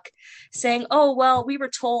this book saying, oh, well, we were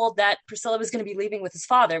told that Priscilla was going to be leaving with his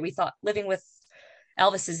father. We thought living with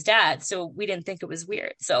Elvis's dad, so we didn't think it was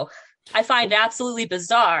weird. So I find it absolutely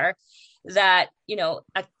bizarre that, you know,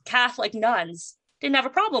 a Catholic nuns didn't have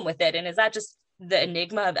a problem with it. And is that just the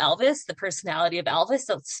enigma of Elvis, the personality of Elvis,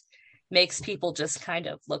 that makes people just kind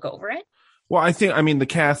of look over it? Well, I mean, the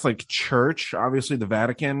Catholic Church, obviously the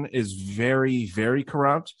Vatican, is very, very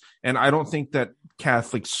corrupt. And I don't think that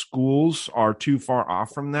Catholic schools are too far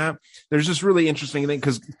off from that. There's this really interesting thing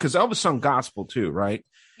because Elvis sung gospel too, right?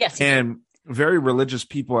 Yes. And very religious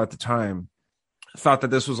people at the time thought that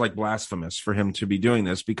this was like blasphemous for him to be doing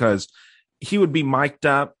this because he would be mic'd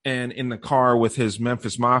up and in the car with his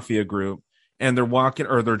Memphis Mafia group and they're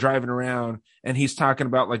driving around and he's talking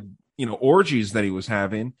about, like, you know, orgies that he was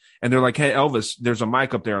having. And they're like, hey, Elvis, there's a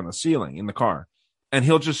mic up there on the ceiling in the car. And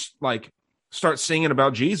he'll just like start singing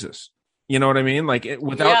about Jesus. You know what I mean? Like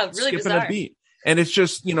without really skipping bizarre. a beat. And it's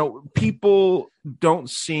just, you know, people don't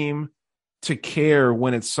seem to care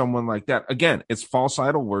when it's someone like that. Again, it's false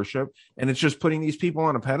idol worship and it's just putting these people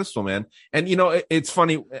on a pedestal, man. And, you know, it's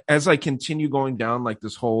funny as I continue going down like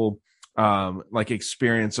this whole like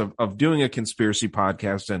experience of doing a conspiracy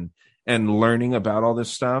podcast and learning about all this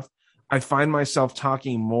stuff, I find myself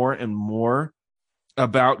talking more and more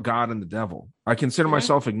about God and the devil. I consider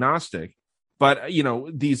myself agnostic, but, you know,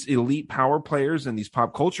 these elite power players and these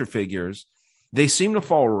pop culture figures, they seem to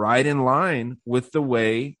fall right in line with the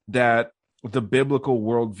way that the biblical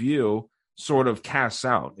worldview sort of casts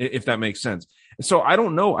out, if that makes sense. So I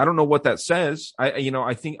don't know what that says. I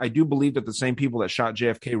do believe that the same people that shot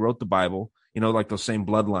JFK wrote the Bible, you know, like those same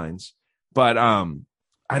bloodlines, but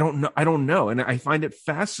I don't know. And I find it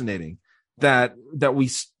fascinating that we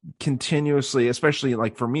continuously, especially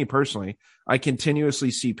like for me personally, I continuously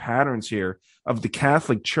see patterns here of the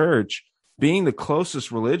Catholic Church being the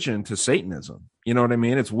closest religion to Satanism. You know what I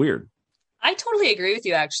mean? It's weird. I totally agree with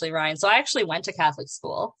you, actually, Ryan. So I actually went to Catholic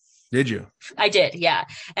school. Did you? I did, yeah.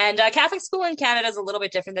 And Catholic school in Canada is a little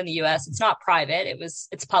bit different than the US. It's not private.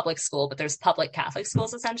 It's public school, but there's public Catholic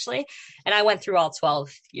schools essentially. And I went through all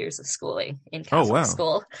 12 years of schooling in Catholic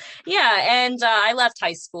school. Yeah. And I left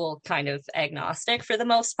high school kind of agnostic for the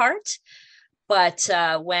most part. But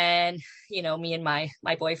when, you know, me and my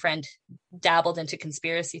boyfriend dabbled into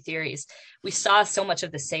conspiracy theories, we saw so much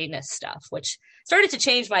of the Satanist stuff, which started to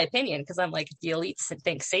change my opinion because I'm like, if the elites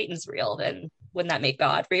think Satan's real, then wouldn't that make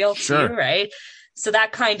God real too, right? So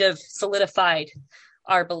that kind of solidified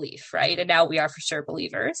our belief, right? And now we are for sure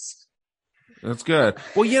believers. That's good.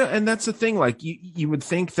 Well, yeah, and that's the thing. Like you would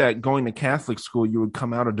think that going to Catholic school, you would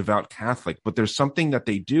come out a devout Catholic, but there's something that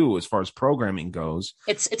they do as far as programming goes.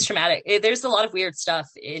 It's traumatic. There's a lot of weird stuff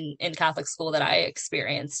in Catholic school that I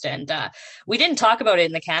experienced, and we didn't talk about it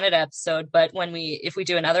in the Canada episode, but if we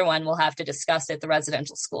do another one, we'll have to discuss it. The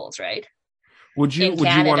residential schools, right? Would you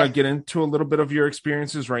want to get into a little bit of your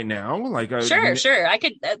experiences right now? Like, sure. I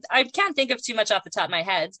could. I can't think of too much off the top of my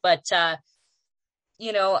head, but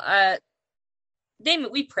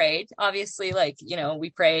we prayed, obviously, we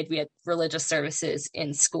prayed, we had religious services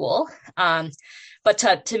in school. But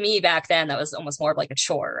to me back then, that was almost more of like a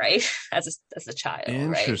chore, right? As a child.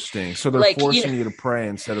 Interesting. Right? So they're forcing you to pray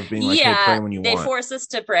instead of being like, hey, pray when you want. They force us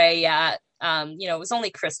to pray. Yeah. It was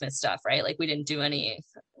only Christmas stuff, right? Like we didn't do any,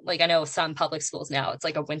 like I know some public schools now, it's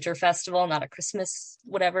like a winter festival, not a Christmas,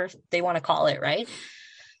 whatever they want to call it. Right.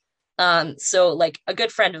 So like a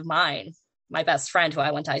good friend of mine, my best friend who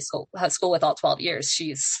I went to high school with all 12 years,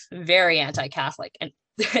 she's very anti-Catholic.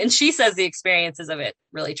 And she says the experiences of it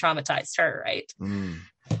really traumatized her, right?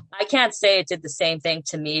 I can't say it did the same thing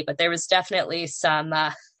to me, but there was definitely some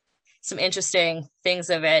interesting things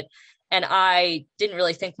of it. And I didn't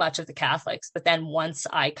really think much of the Catholics. But then once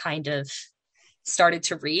I kind of started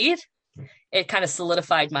to read, it kind of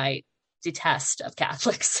solidified my detest of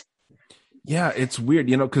Catholics. Yeah, it's weird,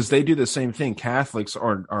 because they do the same thing. Catholics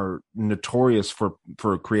are notorious for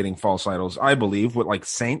creating false idols, I believe, with like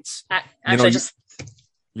saints.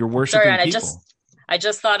 You're worshiping people. I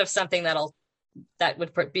just thought of something that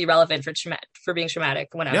would be relevant for being traumatic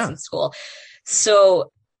when I was in school.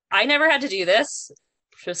 So I never had to do this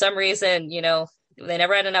for some reason. They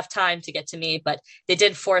never had enough time to get to me, but they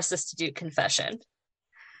did force us to do confession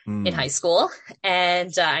in high school.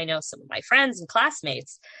 And I know some of my friends and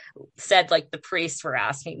classmates said like the priests were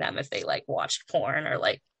asking them if they like watched porn or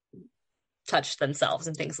like touched themselves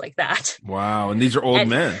and things like that. Wow. And these are old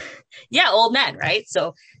men. Yeah, old men, right?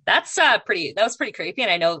 So that was pretty creepy.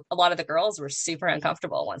 And I know a lot of the girls were super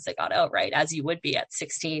uncomfortable once they got out, right? As you would be at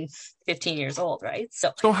 16, 15 years old, right?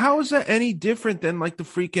 So how is that any different than like the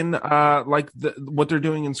freaking what they're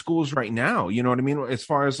doing in schools right now? You know what I mean? As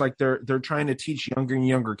far as like they're trying to teach younger and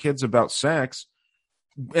younger kids about sex.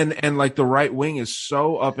 And like the right wing is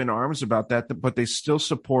so up in arms about that, but they still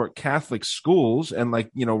support Catholic schools and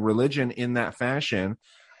like, religion in that fashion.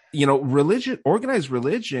 Organized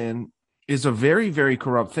religion is a very, very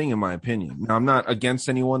corrupt thing, in my opinion. Now, I'm not against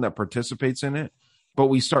anyone that participates in it, but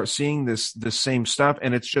we start seeing this same stuff.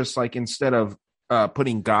 And it's just like, instead of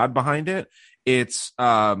putting God behind it, it's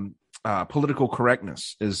political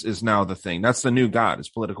correctness is now the thing. That's the new God, is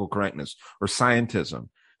political correctness or scientism.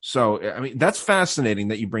 So, I mean, that's fascinating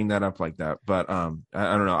that you bring that up like that. But I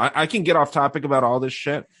don't know. I can get off topic about all this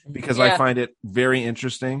shit because I find it very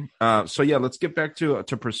interesting. So, yeah, let's get back to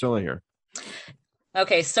Priscilla here.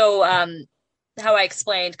 Okay. So how I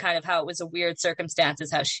explained kind of how it was a weird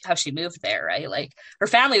circumstances, how she moved there, right? Like her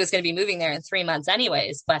family was going to be moving there in 3 months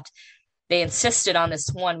anyways, but they insisted on this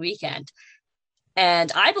one weekend.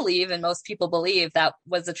 And I believe, and most people believe, that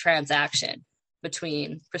was a transaction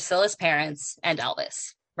between Priscilla's parents and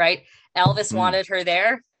Elvis. Right? Elvis wanted her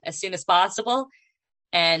there as soon as possible,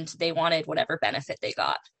 and they wanted whatever benefit they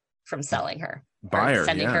got from selling her,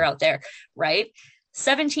 sending her out there. Right?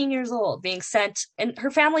 17 years old, being sent, and her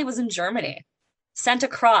family was in Germany, sent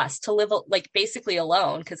across to live like basically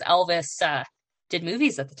alone because Elvis did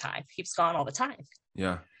movies at the time. He was gone all the time.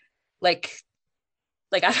 Yeah. Like,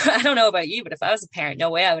 I don't know about you, but if I was a parent, no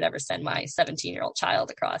way I would ever send my 17-year-old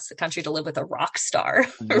child across the country to live with a rock star.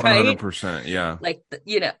 Right? 100%. Yeah. Like,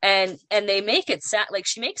 and they make it sound like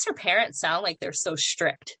she makes her parents sound like they're so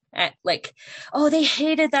strict. Like, oh, they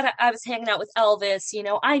hated that I was hanging out with Elvis.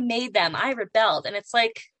 I made them. I rebelled. And it's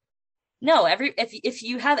like, no, if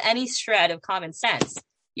you have any shred of common sense,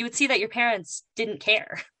 you would see that your parents didn't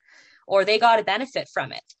care or they got a benefit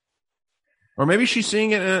from it. Or maybe she's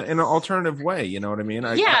seeing it in an alternative way. You know what I mean?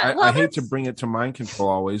 I hate to bring it to mind control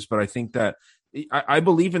always, but I think that I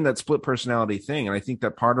believe in that split personality thing. And I think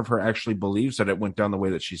that part of her actually believes that it went down the way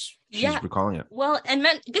that she's recalling it. Well, and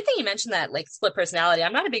good thing you mentioned that, like split personality.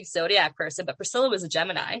 I'm not a big zodiac person, but Priscilla was a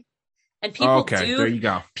Gemini. And there you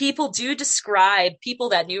go. People do describe people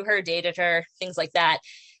that knew her, dated her, things like that,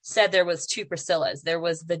 said there was two Priscillas. There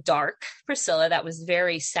was the dark Priscilla that was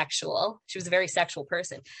very sexual. She was a very sexual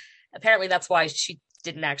person. Apparently that's why she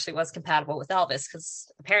was compatible with Elvis, because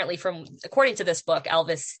apparently according to this book,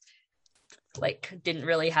 Elvis didn't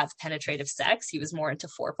really have penetrative sex. He was more into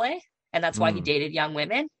foreplay. And that's why he dated young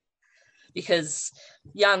women, because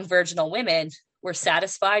young virginal women were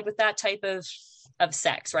satisfied with that type of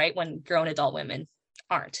sex, right? When grown adult women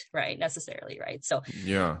aren't, right, necessarily, right? So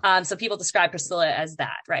yeah. so people describe Priscilla as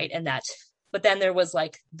that, right? And that, but then there was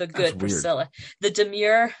like the good Priscilla, the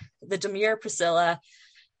demure Priscilla,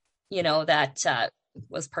 you know, that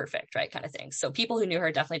was perfect, right, kind of thing. So people who knew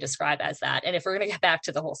her definitely describe as that. And if we're going to get back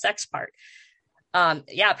to the whole sex part,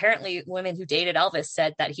 yeah, apparently women who dated Elvis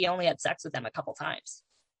said that he only had sex with them a couple times.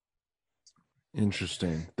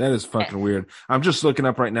 Interesting. That is fucking weird. I'm just looking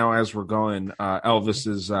up right now as we're going,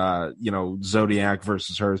 Elvis's, you know, Zodiac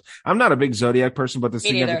versus hers. I'm not a big Zodiac person, but the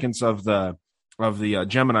significance of the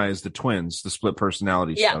Gemini is the twins, the split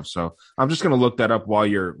personality stuff. So I'm just going to look that up while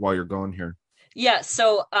you're going here. Yeah.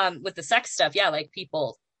 So, with the sex stuff, yeah, like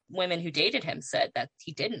women who dated him said that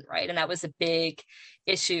he didn't, right? And that was a big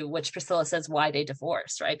issue, which Priscilla says why they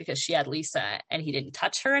divorced, right? Because she had Lisa and he didn't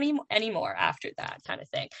touch her anymore after that kind of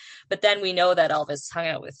thing. But then we know that Elvis hung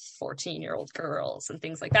out with 14-year-old girls and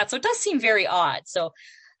things like that. So it does seem very odd. So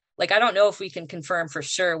like, I don't know if we can confirm for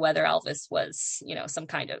sure whether Elvis was, you know, some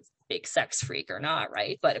kind of big sex freak or not,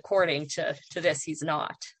 right? But according to this, he's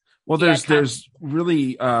not. Well, there's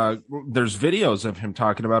really there's videos of him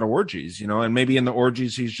talking about orgies, you know, and maybe in the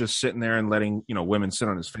orgies he's just sitting there and letting, you know, women sit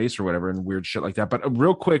on his face or whatever and weird shit like that. But a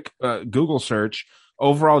real quick Google search: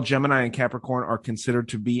 overall, Gemini and Capricorn are considered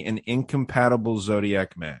to be an incompatible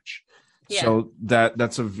zodiac match. Yeah. So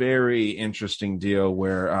that's a very interesting deal.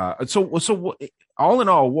 Where so all in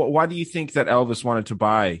all, why do you think that Elvis wanted to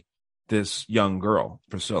buy this young girl,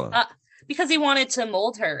 Priscilla? Because he wanted to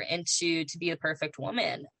mold her to be the perfect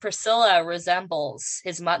woman. Priscilla resembles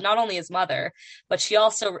not only his mother, but she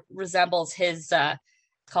also resembles his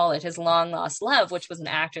his long lost love, which was an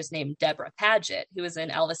actress named Deborah Paget, who was in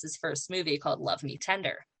Elvis's first movie called Love Me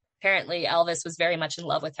Tender. Apparently, Elvis was very much in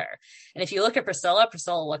love with her. And if you look at Priscilla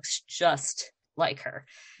looks just like her.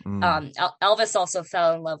 Elvis also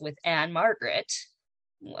fell in love with Anne Margaret,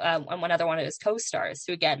 another one of his co-stars,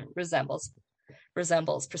 who again resembles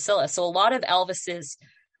Priscilla. So a lot of Elvis's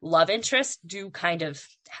love interests do kind of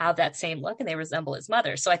have that same look, and they resemble his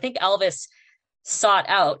mother. So I think Elvis sought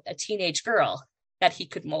out a teenage girl that he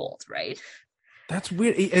could mold, right? That's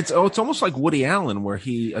weird. It's almost like Woody Allen, where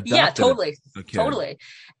he adopted. Yeah, totally.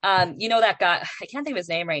 You know that guy? I can't think of his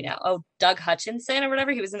name right now. Oh, Doug Hutchinson or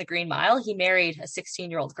whatever. He was in The Green Mile. He married a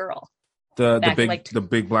 16-year-old girl. The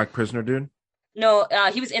big black prisoner dude. No,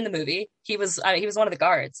 he was in the movie. He was one of the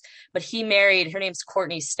guards, but he married, her name's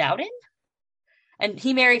Courtney Stoughton, and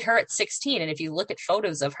he married her at 16. And if you look at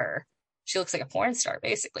photos of her, she looks like a porn star,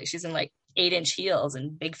 basically. She's in like 8-inch heels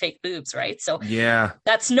and big fake boobs, right? So yeah,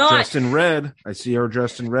 that's not dressed in red. I see her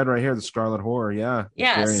dressed in red right here, the Scarlet Whore. Yeah.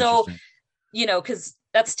 Yeah. So, you know, because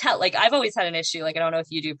that's like, I've always had an issue. Like, I don't know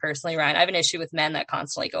if you do personally, Ryan. I have an issue with men that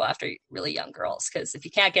constantly go after really young girls. Because if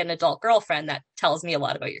you can't get an adult girlfriend, that tells me a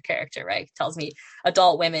lot about your character, right? It tells me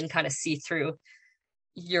adult women kind of see through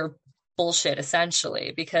your bullshit,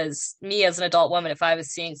 essentially. Because me as an adult woman, if I was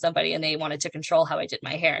seeing somebody and they wanted to control how I did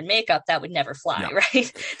my hair and makeup, that would never fly,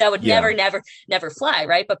 right? That would never fly,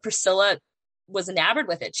 right? But Priscilla was enamored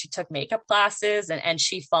with it. She took makeup classes and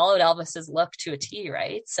she followed Elvis's look to a T,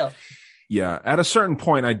 right? So yeah, at a certain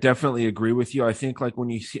point, I definitely agree with you. I think like when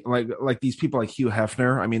you see like these people like Hugh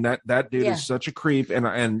Hefner, I mean that dude is such a creep,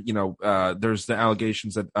 and you know, there's the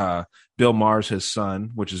allegations that Bill Maher's his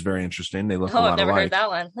son, which is very interesting. They look a lot I've never alike. heard that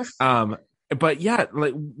one. But yeah,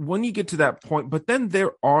 like when you get to that point, but then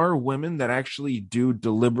there are women that actually do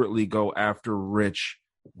deliberately go after rich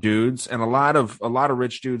dudes, and a lot of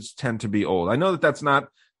rich dudes tend to be old. I know that that's not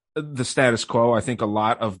the status quo. I think a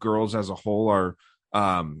lot of girls as a whole are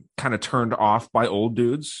kind of turned off by old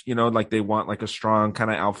dudes, you know, like they want like a strong kind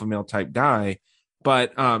of alpha male type guy.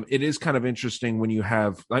 But it is kind of interesting when you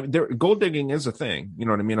have gold digging is a thing, you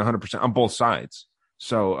know what I mean, 100% on both sides.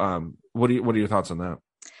 So what are your thoughts on that?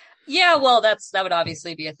 Yeah, well, that would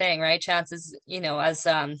obviously be a thing, right? Chances, you know, as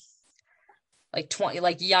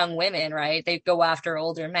like young women, right, they go after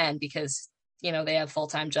older men because, you know, they have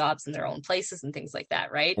full-time jobs in their own places and things like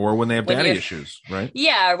that, right? Or when they have daddy issues, right?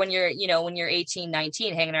 Yeah, or when you're 18,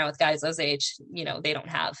 19, hanging around with guys those age, you know, they don't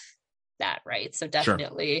have that, right? So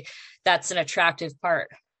definitely that's an attractive part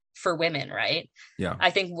for women, right? Yeah.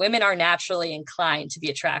 I think women are naturally inclined to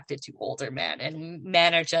be attracted to older men, and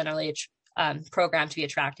men are generally programmed to be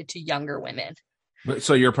attracted to younger women.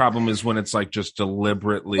 So your problem is when it's like just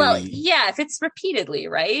deliberately. Well, yeah, if it's repeatedly,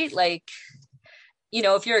 right? Like, you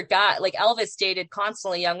know, if you're a guy like Elvis dated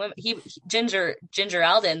constantly young women, Ginger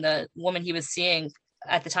Alden, the woman he was seeing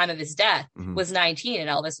at the time of his death, was 19 and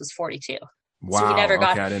Elvis was 42. Wow. So he never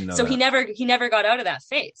got, I didn't know so that. he never got out of that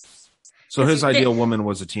phase. So his ideal woman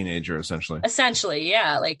was a teenager, essentially. Essentially,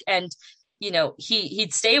 yeah. Like, and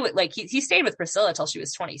he'd stay with he stayed with Priscilla till she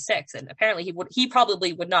was 26, and apparently he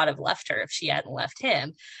probably would not have left her if she hadn't left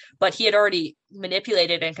him, but he had already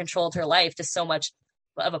manipulated and controlled her life to so much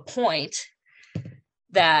of a point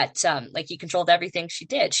that he controlled everything she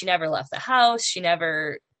did. She never left the house. She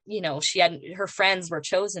never, her friends were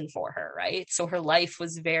chosen for her, right? So her life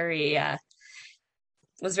was very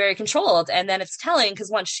controlled. And then it's telling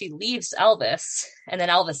because once she leaves Elvis and then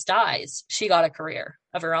Elvis dies, she got a career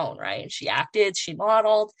of her own, right? And she acted, she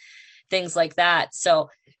modeled, things like that. So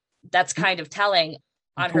that's kind of telling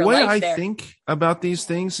on her life. The way I think about these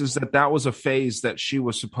things is that was a phase that she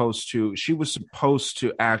was supposed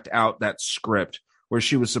to act out that script where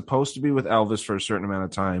she was supposed to be with Elvis for a certain amount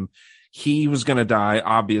of time. He was going to die,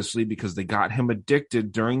 obviously, because they got him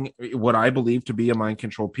addicted during what I believe to be a mind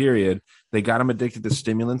control period. They got him addicted to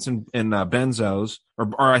stimulants and benzos,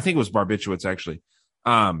 or I think it was barbiturates, actually.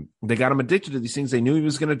 They got him addicted to these things. They knew he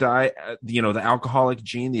was going to die. The alcoholic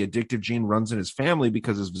gene, the addictive gene runs in his family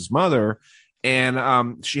because of his mother.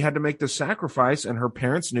 And she had to make this sacrifice, and her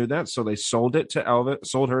parents knew that. So they sold her to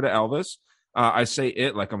Elvis. I say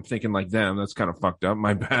it like I'm thinking like them. That's kind of fucked up.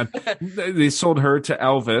 My bad. They sold her to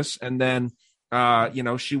Elvis, and then,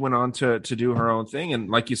 she went on to do her own thing. And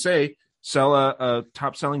like you say, sell a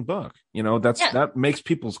top selling book. That makes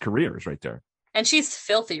people's careers right there. And she's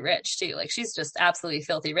filthy rich too. Like she's just absolutely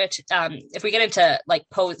filthy rich. If we get into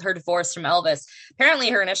her divorce from Elvis, apparently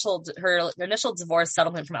her initial divorce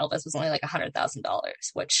settlement from Elvis was only like $100,000,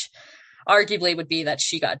 which arguably would be that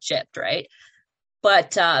she got gypped, right?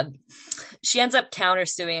 But she ends up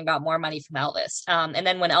countersuing and got more money from Elvis. And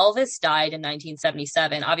then when Elvis died in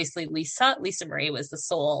 1977, obviously Lisa Marie was the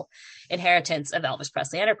sole inheritance of Elvis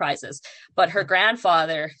Presley Enterprises. But her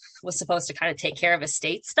grandfather was supposed to kind of take care of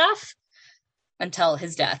estate stuff until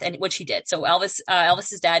his death, and which he did. So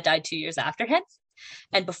Elvis's dad died 2 years after him.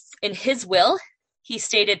 And in his will, he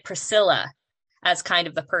stated Priscilla as kind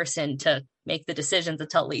of the person to make the decisions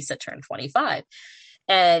until Lisa turned 25.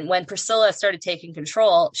 And when Priscilla started taking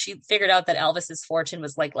control, she figured out that Elvis's fortune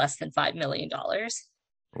was like less than $5 million.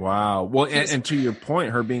 Wow. Well, and to your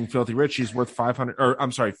point, her being filthy rich, she's worth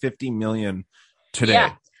 50 million today.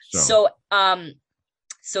 Yeah. So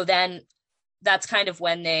then that's kind of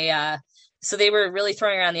when they were really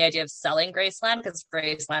throwing around the idea of selling Graceland, because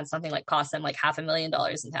Graceland something like cost them like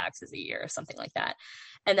 $500,000 in taxes a year or something like that.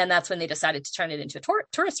 And then that's when they decided to turn it into a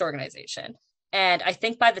tourist organization. And I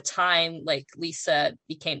think by the time like Lisa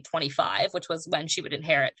became 25, which was when she would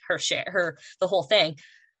inherit her share, the whole thing,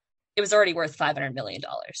 it was already worth $500 million.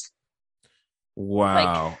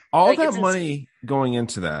 Wow. All that money going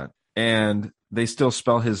into that, and they still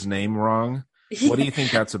spell his name wrong. What do you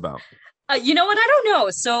think that's about? You know what? I don't know.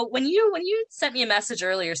 So when you sent me a message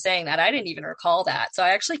earlier saying that, I didn't even recall that. So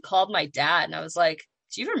I actually called my dad and I was like,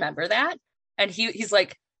 do you remember that? And he's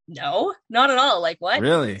like, no, not at all. Like what?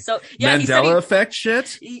 Really? So yeah, Mandela effect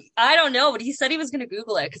shit. I don't know, but he said he was going to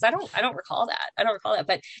Google it because I don't recall that.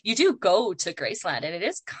 But you do go to Graceland, and it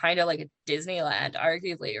is kind of like a Disneyland,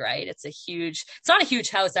 arguably, right? It's not a huge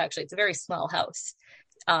house actually. It's a very small house,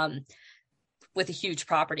 with a huge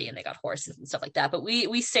property, and they got horses and stuff like that. But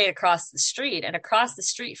we stayed across the street, and across the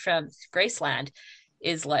street from Graceland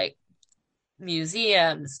is like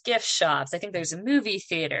museums, gift shops. I think there's a movie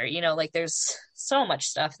theater, there's so much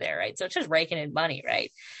stuff there, right? So it's just raking in money,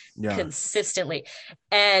 right? Yeah. Consistently.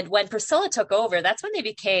 And when Priscilla took over, that's when they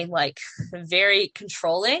became like very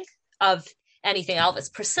controlling of anything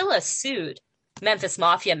Elvis. Priscilla sued Memphis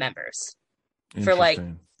Mafia members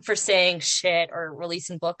for saying shit or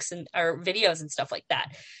releasing books or videos and stuff like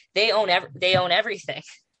that. They own everything.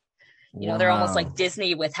 Wow. They're almost like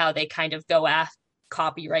Disney with how they kind of go after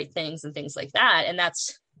copyright things and things like that. And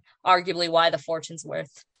that's arguably why the fortune's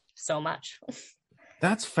worth so much.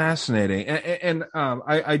 That's fascinating. And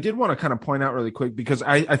I did want to kind of point out really quick, because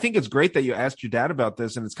I think it's great that you asked your dad about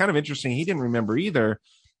this, and it's kind of interesting. He didn't remember either,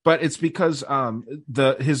 but it's because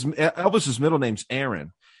Elvis's middle name's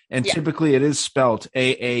Aaron. And typically it is spelled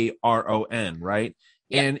Aaron, right?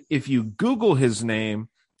 Yeah. And if you Google his name,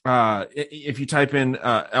 if you type in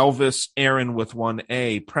Elvis Aaron with one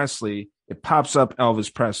A Presley, it pops up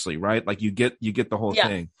Elvis Presley, right? Like you get the whole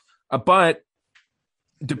thing. But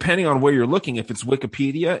depending on where you're looking, if it's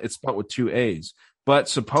Wikipedia, it's spelled with two A's. But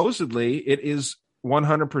supposedly it is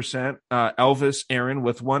 100% Elvis Aaron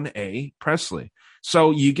with one A Presley.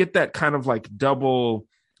 So you get that kind of like double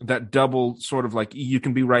sort of like, you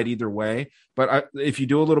can be right either way. But if you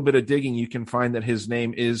do a little bit of digging, you can find that his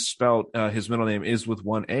name is spelled, his middle name is with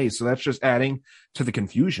one A. So that's just adding to the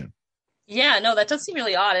confusion. Yeah, no, that does seem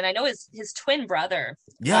really odd. And I know his twin brother.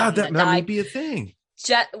 Yeah, that may be a thing.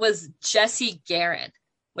 Was Jesse Guerin.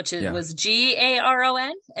 which was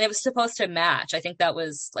Garon, and it was supposed to match. I think that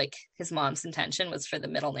was like his mom's intention, was for the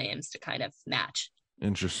middle names to kind of match.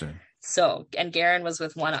 Interesting. So, and Garen was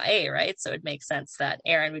with 1A, right? So it makes sense that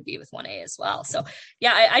Aaron would be with 1A as well. So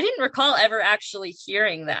yeah, I didn't recall ever actually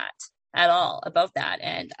hearing that at all about that.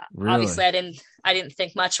 And obviously I didn't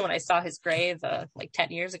think much when I saw his grave like 10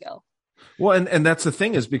 years ago. Well, and that's the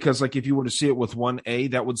thing, is because like if you were to see it with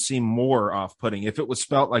 1A, that would seem more off-putting. If it was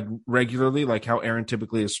spelt like regularly, like how Aaron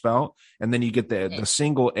typically is spelt, and then you get the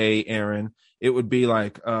single A Aaron, it would be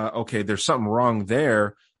like, okay, there's something wrong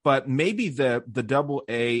there. But maybe the double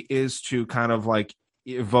A is to kind of like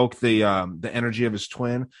evoke the energy of his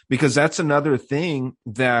twin, because that's another thing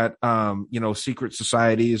that secret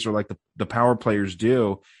societies or like the power players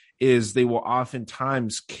do, is they will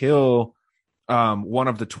oftentimes kill one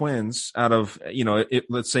of the twins out of,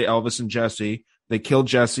 let's say Elvis and Jesse. They kill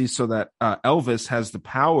Jesse so that Elvis has the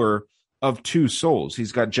power of two souls.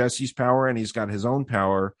 He's got Jesse's power and he's got his own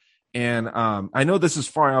power. And I know this is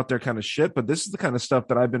far out there kind of shit, but this is the kind of stuff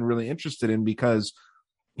that I've been really interested in, because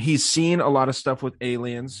he's seen a lot of stuff with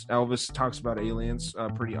aliens. Elvis talks about aliens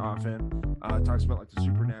pretty often. Talks about like the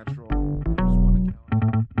supernatural.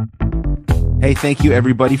 Hey, thank you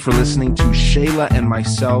everybody for listening to Shayla and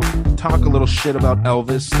myself talk a little shit about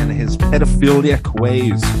Elvis and his pedophilic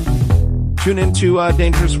ways. Tune into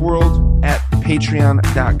Dangerous World at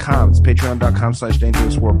patreon.com. It's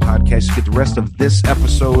patreon.com/Dangerous World Podcast. You get the rest of this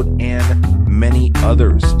episode and many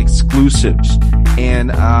others, exclusives.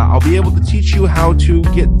 And I'll be able to teach you how to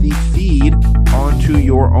get the feed onto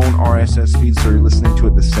your own RSS feed, so you're listening to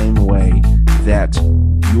it the same way that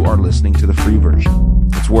you are listening to the free version.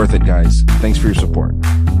 It's worth it, guys. Thanks for your support.